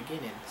right at the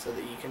beginning so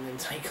that you can then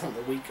take on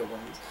the weaker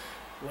ones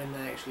when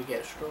they actually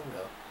get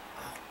stronger.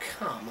 Oh,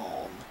 come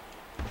on.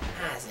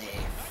 As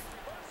if.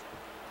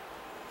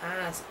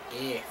 As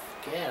if.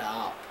 Get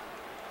up.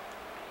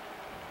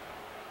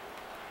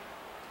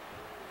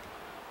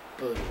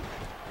 Boom.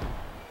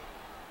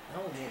 No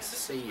one wants to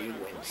see you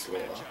win,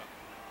 Slaughter.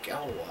 Go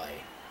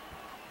away.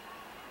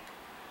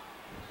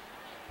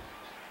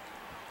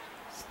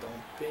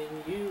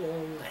 Stomping you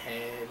on the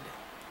head.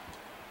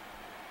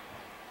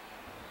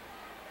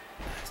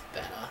 That's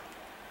better.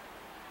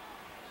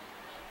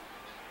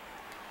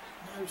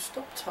 No,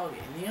 stop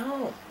targeting the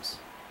arms.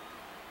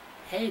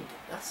 Head,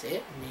 that's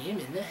it. Knee him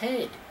in the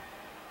head.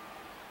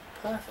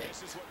 Perfect.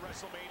 This is what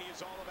WrestleMania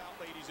is all about,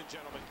 ladies and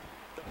gentlemen.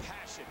 The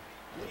passion,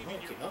 I leaving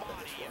might your give up at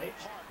this body rate.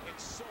 and heart and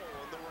soul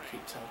in the ring.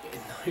 Keep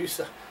targeting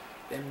those.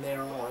 Them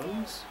their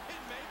arms. It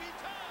may be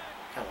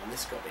time. Come on,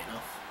 this got to be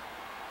enough.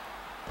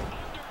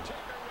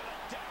 Undertaker with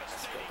a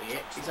That's got to devastating be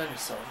it. He's only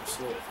Sergeant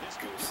Slaughter for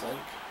goodness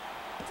sake.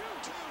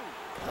 2-2.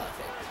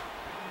 Perfect.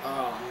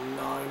 Oh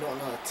no, not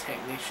another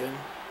technician.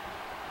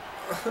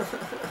 Each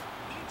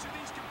of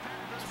these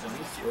competitors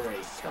 23.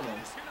 Come on.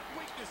 is hit a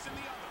weakness in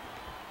the other.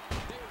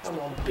 There's Come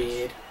the on, finish.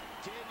 beard.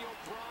 Daniel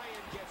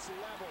Bryan gets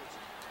leveled.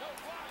 No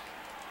block.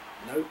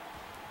 Nope.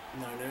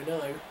 No, no,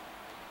 no.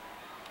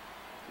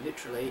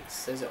 Literally, it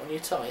says it on your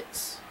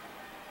tights.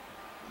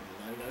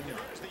 No, no, no.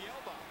 There's the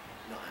elbow.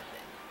 Not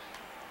happening.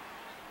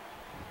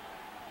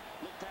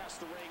 Look past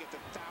the ring at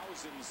the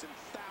thousands and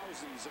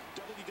thousands of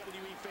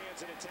WWE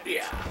fans in attendance.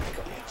 Yeah, I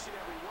got Each and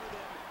every one of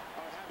them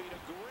are having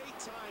a great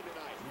time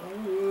tonight.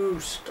 No,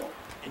 stop.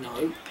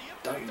 No,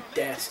 don't you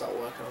dare start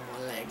working on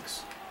my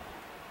legs.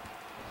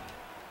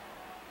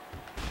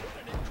 What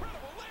an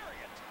incredible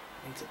lariat.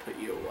 I need to put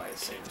you away as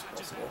soon as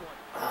possible.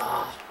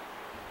 Ah.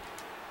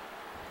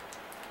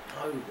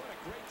 No. What a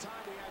great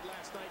time we had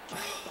last night.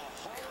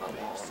 Come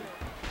on.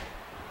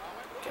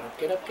 Get up,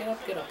 get up, get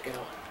up, get up, get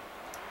up.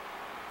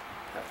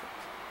 Perfect.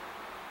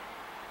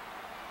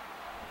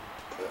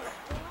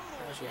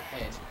 How's your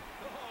head?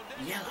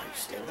 Yellow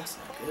still, that's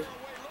not good.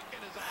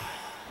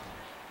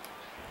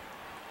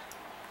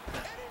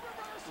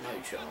 No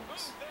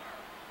chance.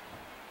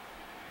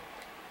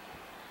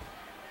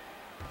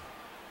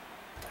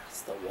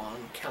 That's the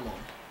one. Come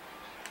on.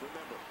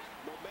 Remember,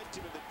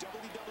 momentum in the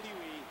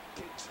WWE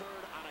can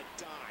turn on a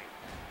dime.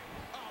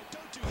 Oh,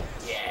 don't do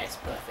this. Yes,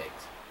 perfect.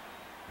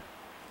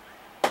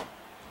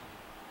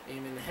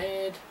 Aim in the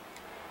head.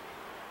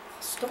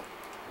 Stop.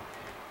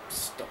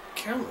 Stop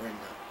countering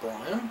that,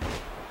 Brian.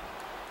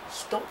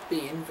 Stop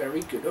being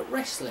very good at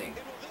wrestling.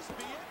 And will this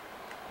be it?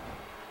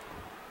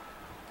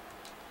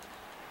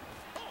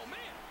 Oh,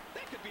 man,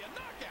 that could be a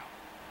knockout.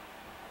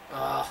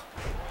 Ah.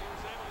 He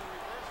was able to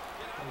reverse,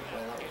 get out I of wonder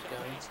where there. that was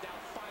going. It's now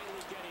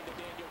finally getting to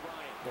Daniel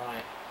Bryan.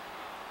 Right.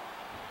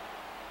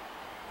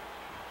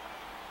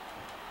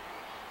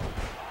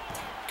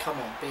 Come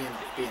on, be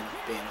enough, be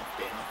enough, be enough,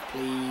 be enough,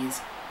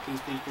 please.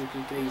 Please, please, please,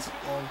 please, please.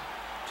 1,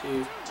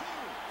 2.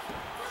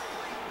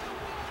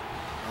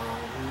 Oh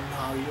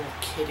no, you're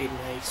kidding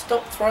me.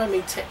 Stop throwing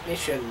me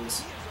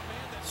technicians.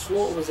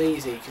 Slaughter was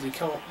easy because he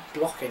can't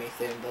block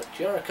anything, but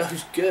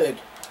Jericho's good.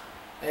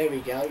 There we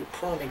go,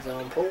 prime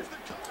example.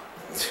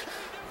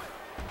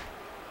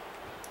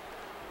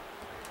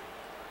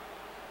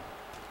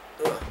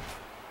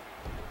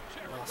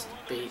 Must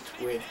beat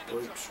with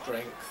brute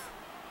strength.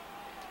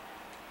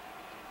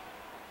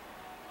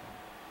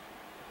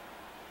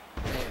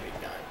 There we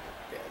go,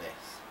 bit of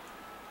this.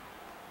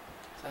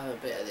 Let's have a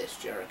bit of this,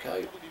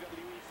 Jericho.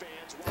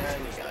 There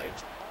we go.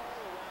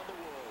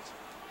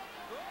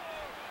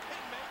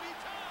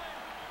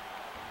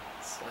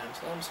 Slam,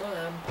 slam,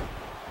 slam.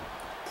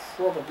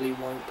 Probably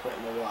won't put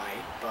him away,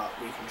 but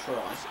we can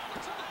try.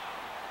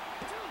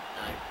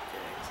 No,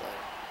 didn't so.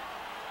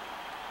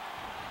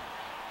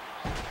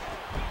 Oh,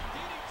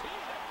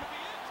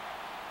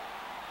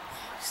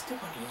 he's still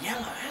only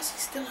yellow. How's he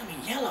still only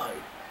yellow?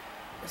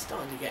 They're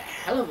starting to get a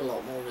hell of a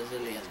lot more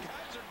resilient.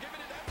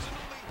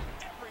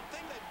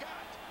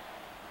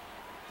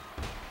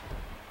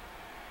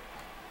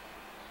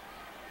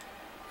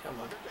 Come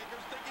on.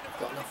 I've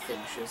got enough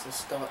finishers.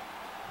 Let's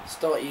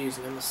start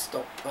using them and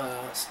stop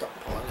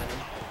stockpiling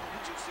them.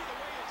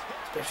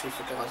 Especially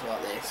for guys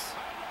like this.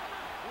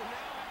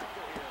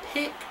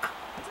 Pick up.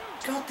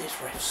 God,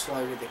 this ref's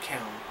slow with the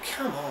count.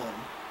 Come on.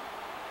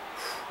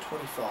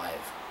 25.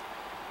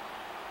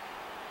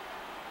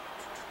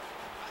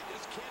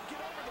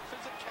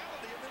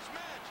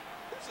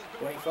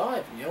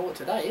 25. You know what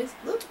today is?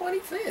 The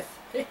 25th.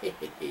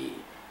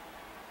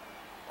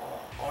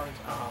 Oh, orange.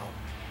 Oh,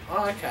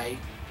 okay.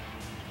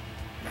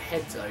 My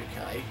head's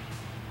okay.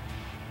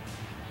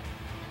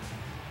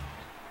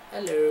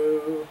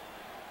 Hello.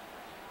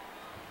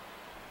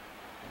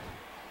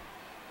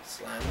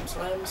 Slam,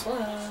 slam,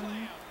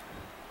 slam.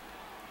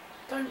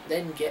 Don't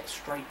then get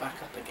straight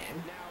back up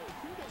again. Now,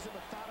 who does a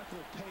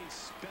methodical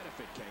pace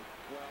benefit, Kate?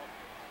 Well,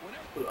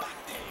 whenever Ugh,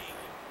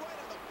 right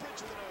on the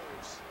bridge of the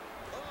nose.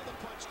 Oh, the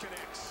punch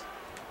connects.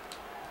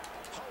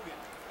 Hogan.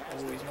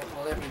 oh, he's not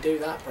gonna let me do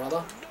that, brother.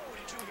 No,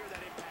 did you hear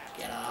that impact?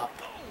 Get up.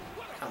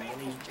 Come on,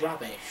 he's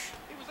rubbish.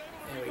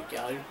 There we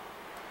go.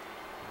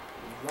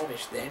 He's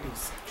rubbish then,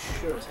 he's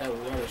sure as hell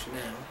rubbish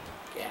now.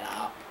 Get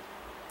up.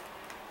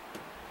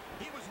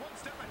 He was one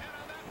step ahead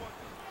on that one.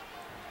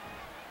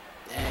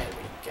 There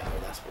we go,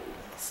 that's what we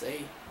want to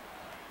see.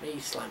 Me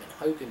slamming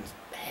Hogan's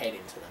head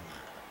into the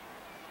mat.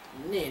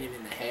 Near him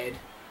in the head.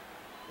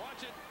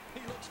 Watch it.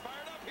 He looks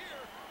fired up here.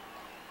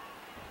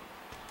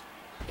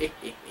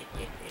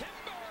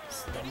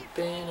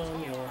 Stomping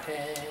on your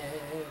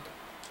head.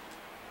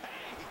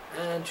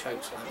 And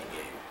choke slamming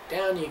you.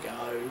 Down you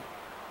go.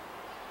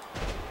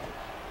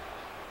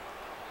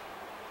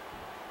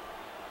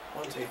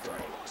 1, 2, 3.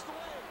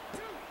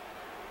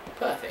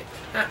 Perfect.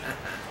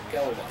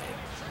 Go away,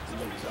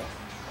 loser.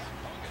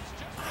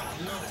 Oh,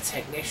 another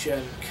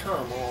technician.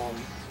 Come on.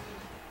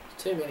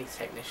 Too many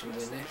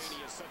technicians in this.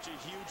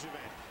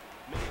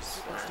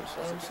 Slam,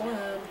 slam,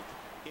 slam.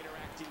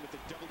 Interacting with the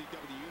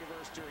WWE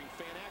Universe during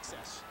fan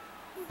access.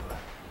 I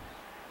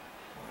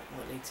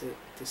might need to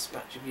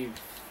dispatch of you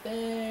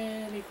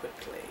fairly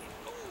quickly.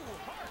 Ooh,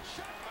 hard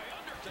shot by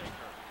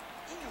Undertaker.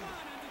 Come on,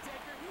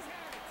 Undertaker, he's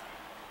had it.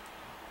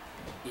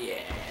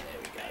 Yeah, there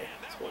we go.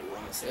 That's what we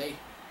want to see.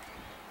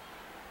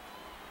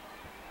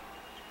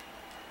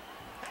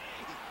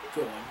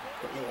 Go on,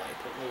 put them away,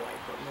 put them away,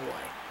 put them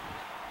away.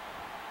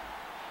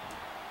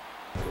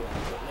 Go on,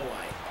 put them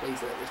away. Please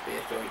let this be a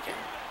 3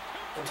 count.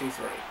 1, 2,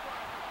 3.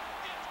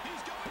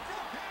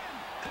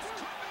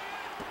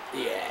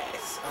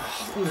 Yes.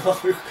 Oh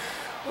no.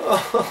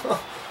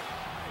 Oh,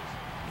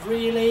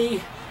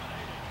 really?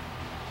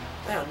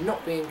 They are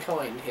not being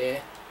kind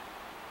here.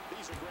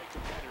 These are great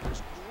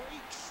competitors,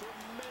 great,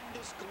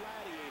 tremendous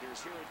gladiators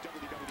here at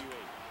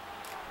WWE.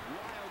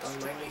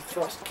 Don't make me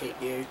thrust kick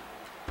you.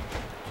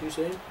 Too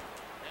soon?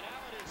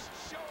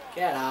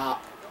 Get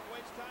up.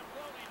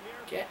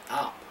 Get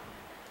up.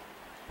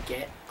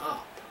 Get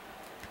up.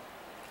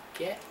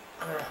 Get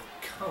up.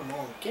 Come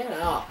on, get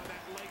up.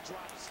 That leg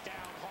drops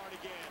down hard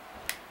again.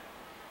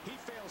 He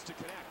fails to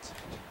connect.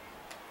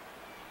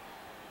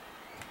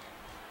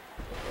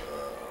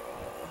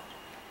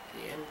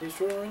 The end is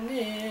drawing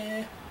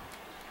near.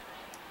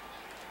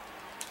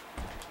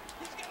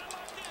 He's got it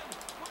locked in.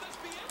 Will this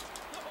be it?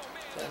 Oh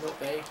man. Better not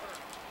be.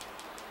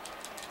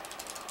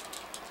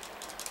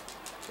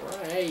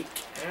 Break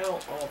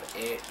out of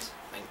it.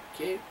 Thank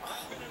you.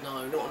 Oh no,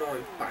 not an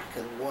orange back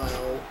as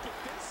well.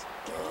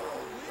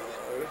 Oh no.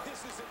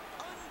 This is an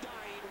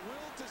undying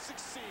will to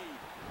succeed.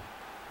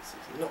 This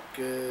is not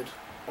good.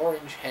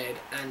 Orange head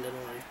and an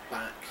orange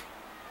back.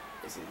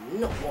 This is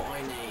not what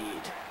I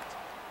need.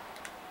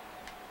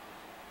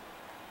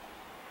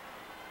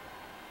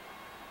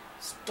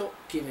 Stop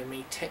giving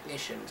me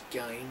technicians,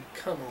 game.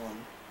 Come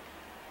on.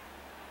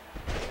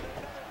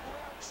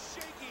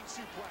 Shaking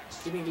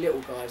suplex. Give me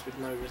little guys with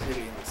no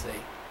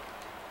resiliency.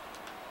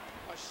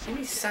 Give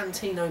me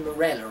Santino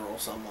Marella or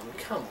someone.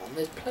 Come on,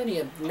 there's plenty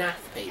of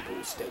naff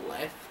people still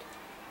left.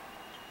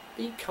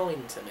 Be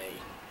kind to me.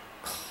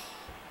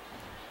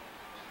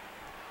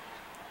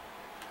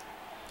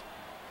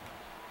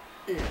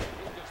 He just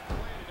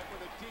planted it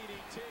with a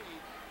DDT.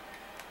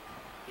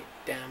 You're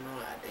damn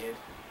right I did.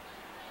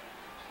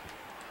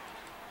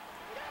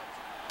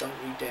 Don't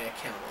you dare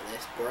counter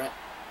this, Brett.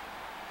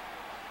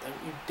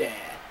 Don't you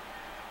dare.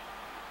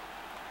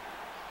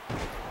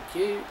 Thank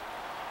you.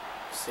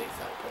 See if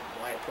that'll put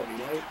him away. It probably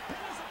won't.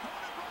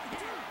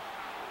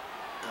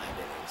 I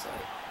didn't think so.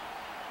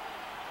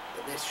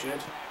 But this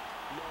should.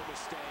 No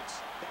mistakes.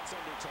 That's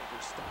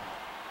Undertaker's style.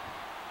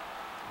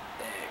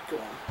 There, go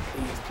on.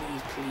 Please,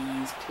 please,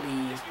 please,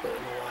 please put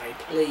him away.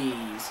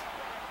 Please.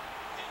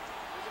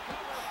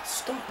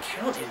 Stop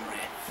counting,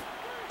 ref.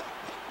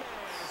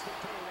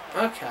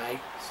 Okay,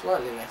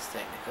 slightly less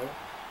technical.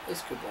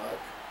 This could work.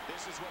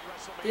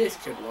 This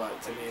could work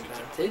to the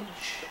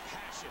advantage.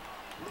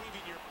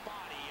 Leaving your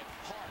body and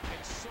heart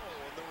and soul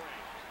in the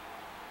ring.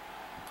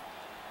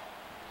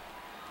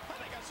 I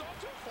think I saw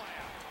two fly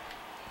out.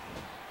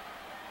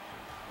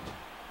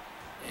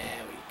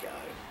 There we go.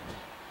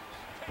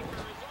 Taker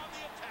is on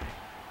the attack.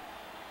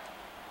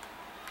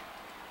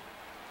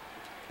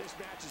 This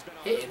match has been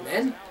Hit him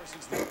then. an hour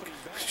since the opening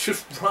bell.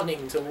 Just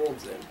running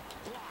towards him.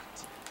 Blocked.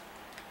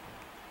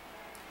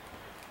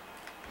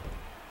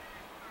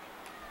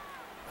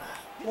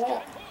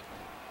 What?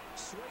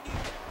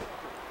 Swinging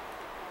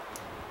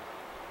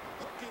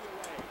hooking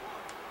away.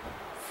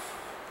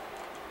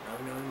 No,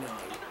 no, no.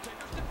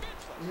 Undertaker's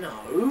defenseless. No.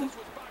 This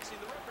was boxing.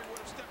 The referee would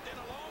have stepped in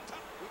a long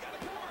time. We got a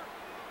cover.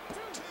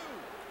 Two.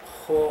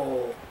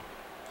 Oh,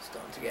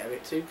 starting to get a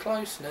bit too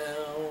close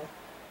now.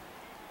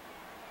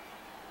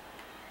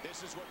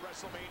 This is what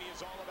WrestleMania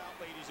is all about,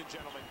 ladies and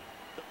gentlemen.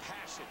 The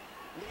passion,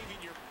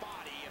 leaving your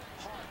body and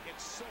heart and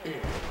soul.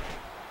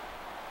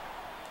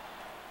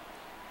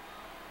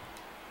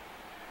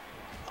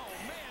 Oh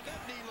man, that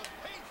knee looked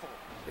painful.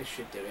 This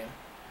should do him.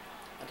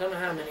 I don't know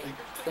how many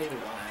things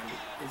I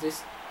am.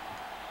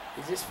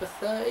 Is this for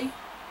 30?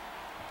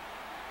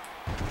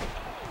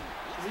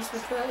 Is this for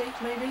 30,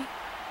 maybe?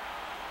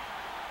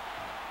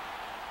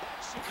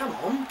 Come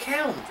on,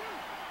 count! 20,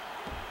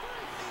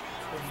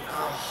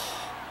 oh.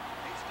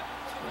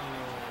 29.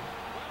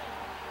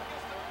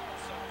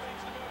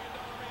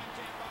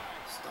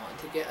 Starting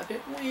to get a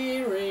bit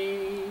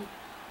weary.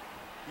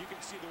 You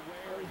can see the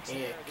wear and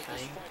Here, tear that this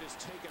Kane. fight has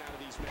taken out of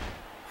these men.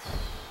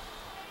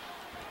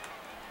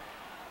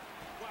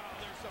 Wow,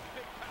 there's some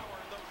big power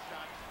in those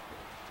shots.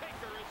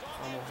 Taker is on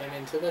Funnel the him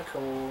into the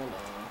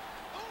corner.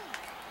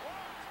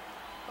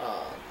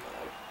 Oh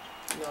no.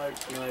 No, no,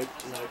 no, no,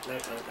 no, no, no,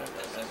 no,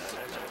 no,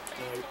 no,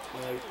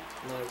 no,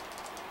 no.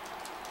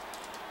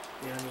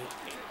 The only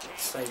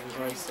saving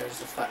grace there is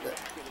the fact that,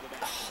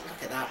 oh,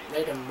 look at that,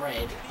 red and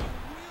red.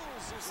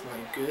 It's no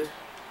good.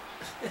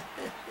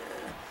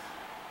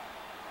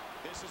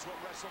 This is what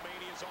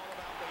WrestleMania is all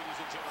about, ladies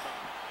and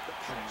gentlemen. The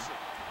passion,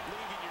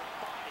 leaving your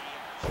body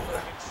and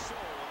heart and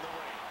soul in the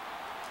ring.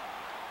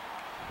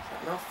 Is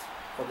that enough?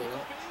 Probably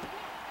not.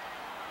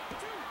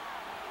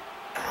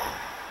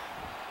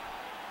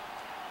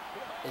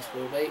 This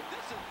will be. This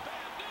is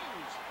bad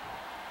news.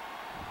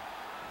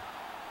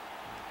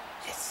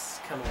 Yes,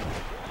 come on.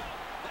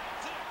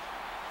 That's it.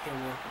 Heal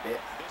me up a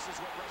bit. This is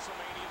what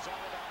WrestleMania is all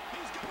about.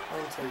 He's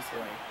going 1, 2,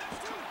 3. This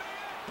could be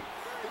it.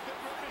 The big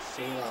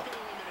machine Heal has up. been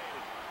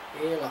eliminated.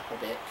 Heal up a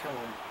bit, come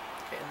on.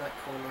 Get in that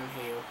corner and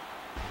heal.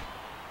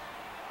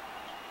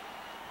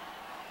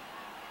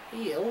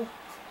 Heal?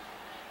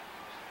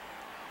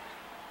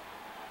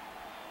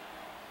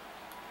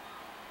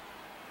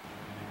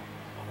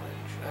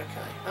 Orange,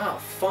 okay. Oh,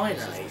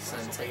 finally,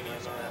 Santino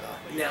Marella.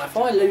 Now, if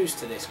I lose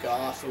to this guy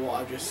after what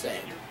I've just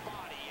said, Your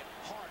body and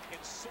heart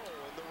and soul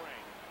in the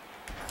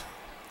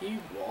ring. you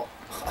what?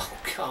 Oh,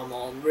 come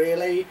on,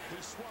 really? He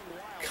swung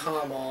wild.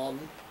 Come on.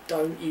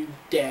 Don't you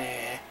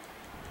dare.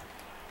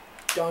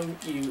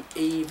 Don't you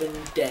even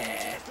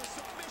dare. The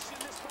submission,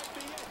 this might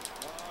be it.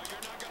 Oh,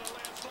 you're not going to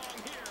last long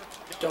here.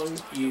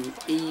 Don't you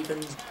even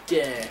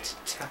dare to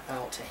tap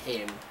out to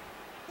him.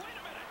 Wait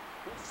a minute.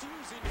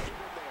 Refusing to give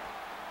him there.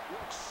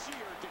 What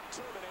sheer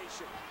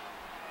determination.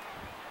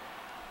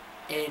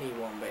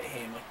 Anyone but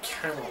him. I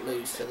cannot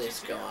lose to this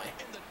guy.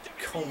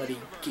 Comedy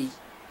geek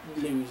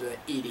loser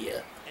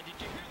idiot. And did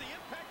you hear the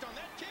impact on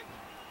that kick?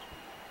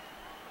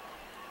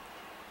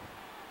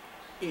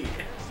 Yeah.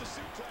 Here's the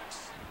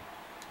suplex.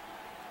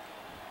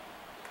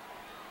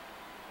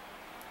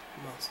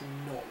 Must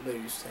not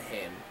lose to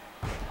him.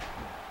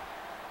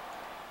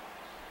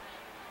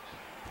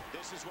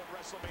 This is what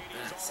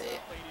WrestleMania That's is all it.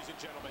 about, ladies and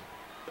gentlemen.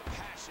 The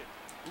passion,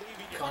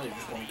 leaving your Kind of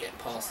just want to body get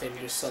past him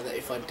and just so that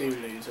if I soul do in the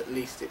ring. lose, at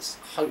least it's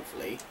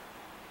hopefully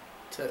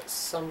to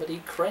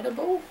somebody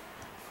credible.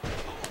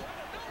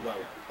 Well,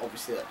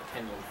 obviously that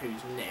depends on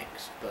who's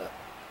next, but...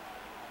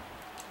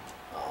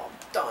 Oh,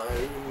 don't!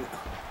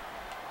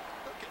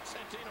 Look at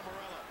Santino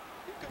Marella.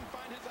 You can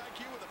find his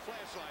IQ with a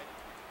flashlight.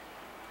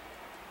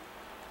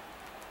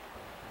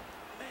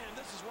 Man,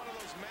 this is one of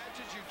those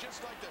matches you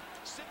just like to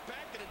sit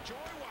back and enjoy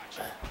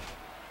watching.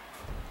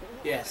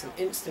 Yes, an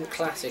instant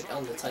classic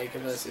Undertaker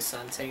versus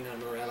Santino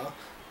Marella.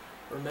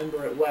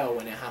 remember it well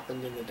when it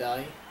happened in the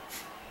day.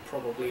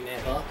 Probably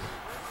never.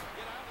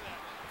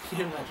 Can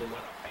you imagine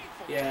that?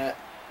 Yeah.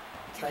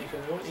 Taker,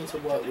 we want you to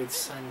work with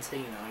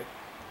Santino.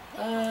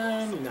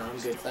 No, I'm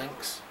good,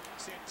 thanks.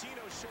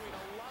 Santino's showing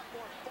a lot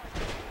more fight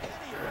than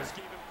any of us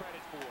gave him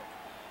credit for.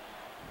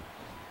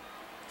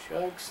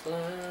 Choke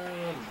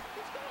slam.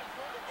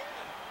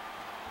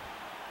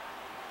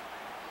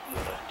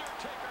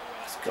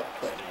 It's got to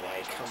put him away.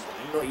 Come on,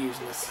 I'm not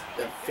using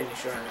the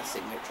finisher and a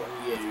signature on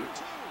you.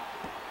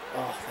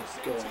 Oh,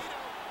 thank God.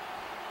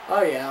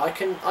 Oh yeah,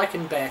 I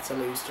can bear to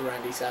lose to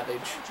Randy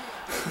Savage.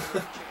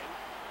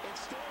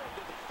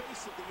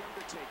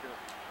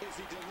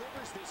 He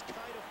delivers this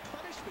kind of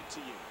punishment to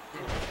you.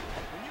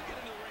 When you get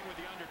into the ring with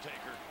The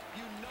Undertaker,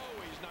 you know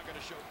he's not going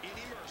to show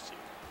any mercy.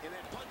 And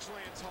that punch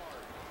lands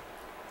hard.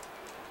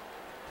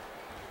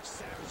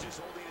 Savage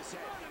is holding his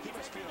head. He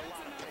must be in a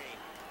lot of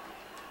pain.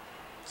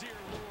 Dear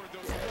Lord,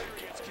 those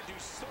lariats can do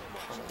so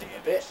much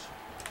damage.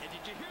 And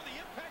did you hear the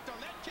impact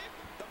on that kick?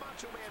 The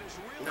Macho Man is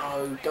really...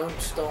 No, don't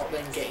start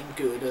then getting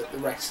good at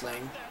the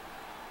wrestling.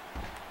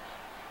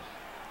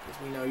 Because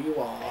we know you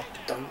are.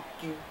 Don't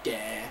you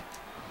dare.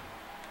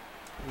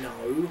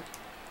 No.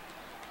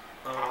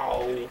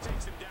 Oh. He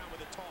takes him down with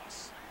a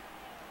toss.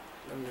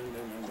 No.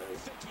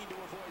 Thinking to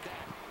avoid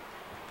that.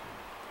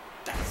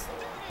 That's the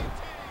one.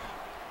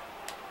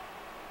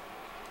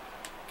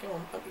 Come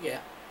on, up you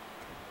get.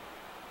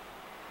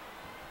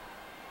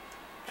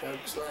 Chug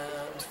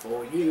slams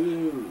for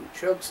you.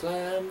 Chug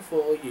slam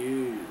for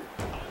you.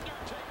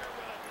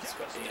 That's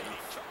got to be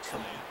enough.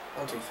 Come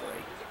on. 1, 2, 3.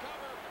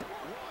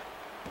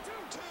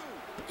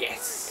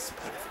 Yes.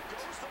 Perfect.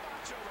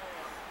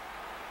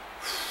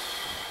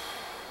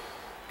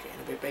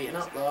 A bit beaten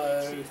up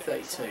though.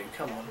 32,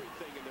 come on.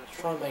 Let's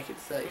try and make it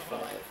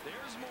 35.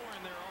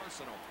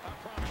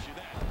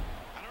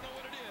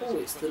 Oh,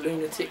 it's the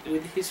lunatic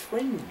with his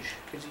fringe,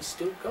 because he's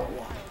still got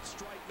one.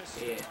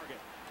 Here.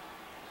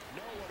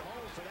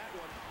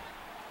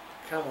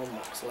 Come on,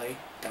 Moxley.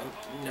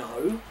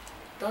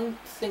 Don't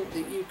think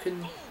that you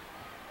can...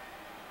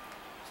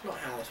 It's not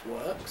how this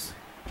works.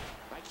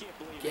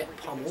 Get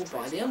pummeled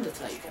by the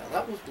Undertaker.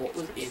 That was what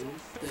was in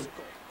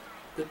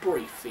the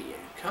brief for you.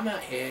 Come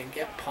out here and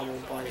get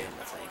pummeled by the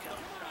Undertaker.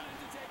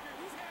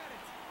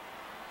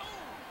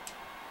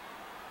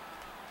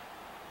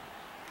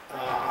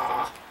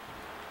 Ah!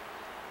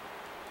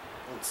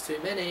 Once too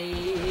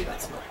many.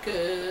 That's not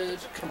good.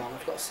 Come on,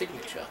 I've got a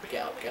signature.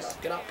 Get up, get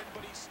up, get up.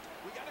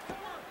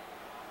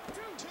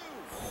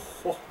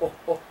 Ho, ho,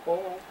 ho,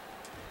 ho.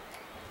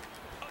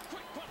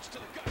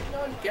 No,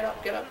 get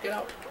up, get up, get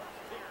up.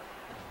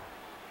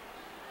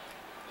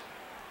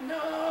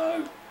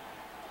 No!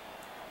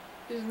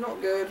 This is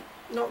not good.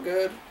 Not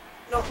good.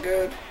 Not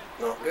good.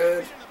 Not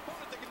good.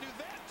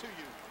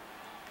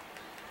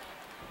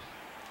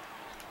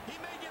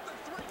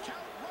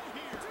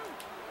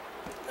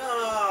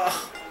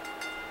 Ah!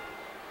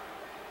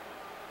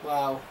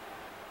 Wow.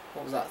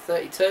 What was that?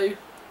 32?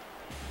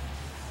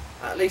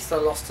 At least I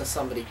lost to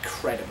somebody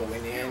credible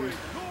in the end.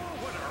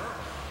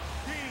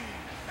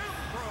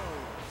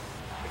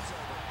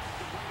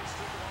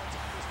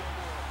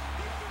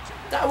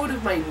 That would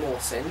have made more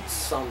sense,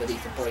 somebody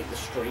to break the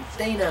streak.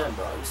 Dean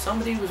Ambrose,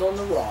 somebody who was on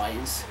the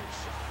rise.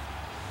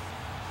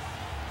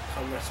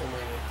 Come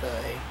WrestleMania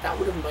 30. That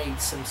would have made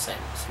some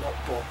sense, not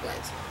Brock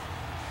Lesnar.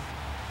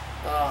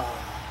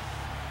 Ah.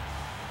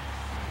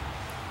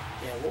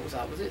 Yeah, what was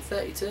that? Was it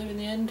 32 in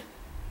the end?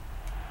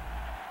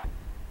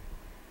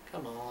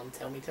 Come on,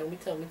 tell me.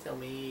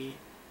 I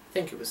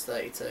think it was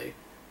 32.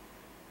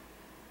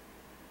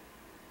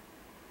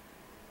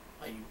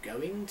 Are you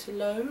going to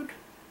load?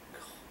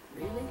 God,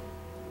 really?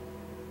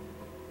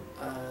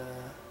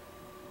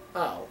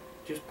 Oh,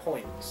 just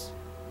points.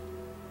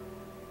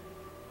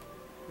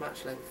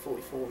 Match length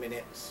 44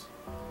 minutes.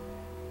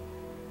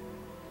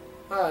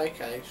 Oh,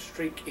 okay.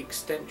 Streak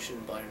extension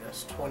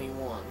bonus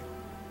 21.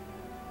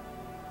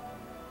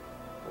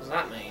 What does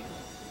that mean?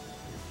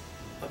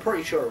 I'm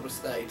pretty sure it was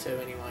 32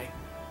 anyway.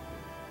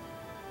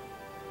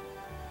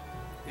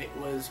 It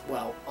was,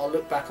 well, I'll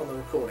look back on the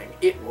recording.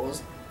 It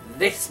was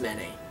this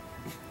many.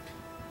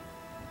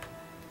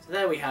 So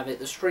there we have it.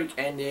 The streak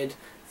ended.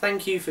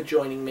 Thank you for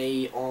joining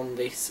me on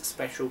this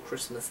special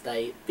Christmas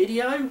Day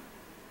video.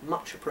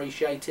 Much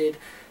appreciated.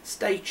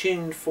 Stay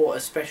tuned for a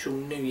special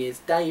New Year's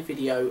Day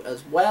video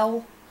as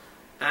well.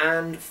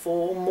 And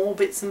for more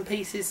bits and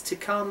pieces to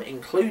come,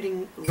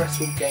 including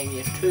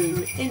WrestleMania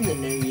 2 in the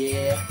new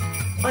year.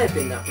 I have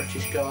been That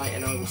British Guy,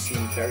 and I will see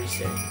you very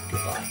soon.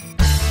 Goodbye.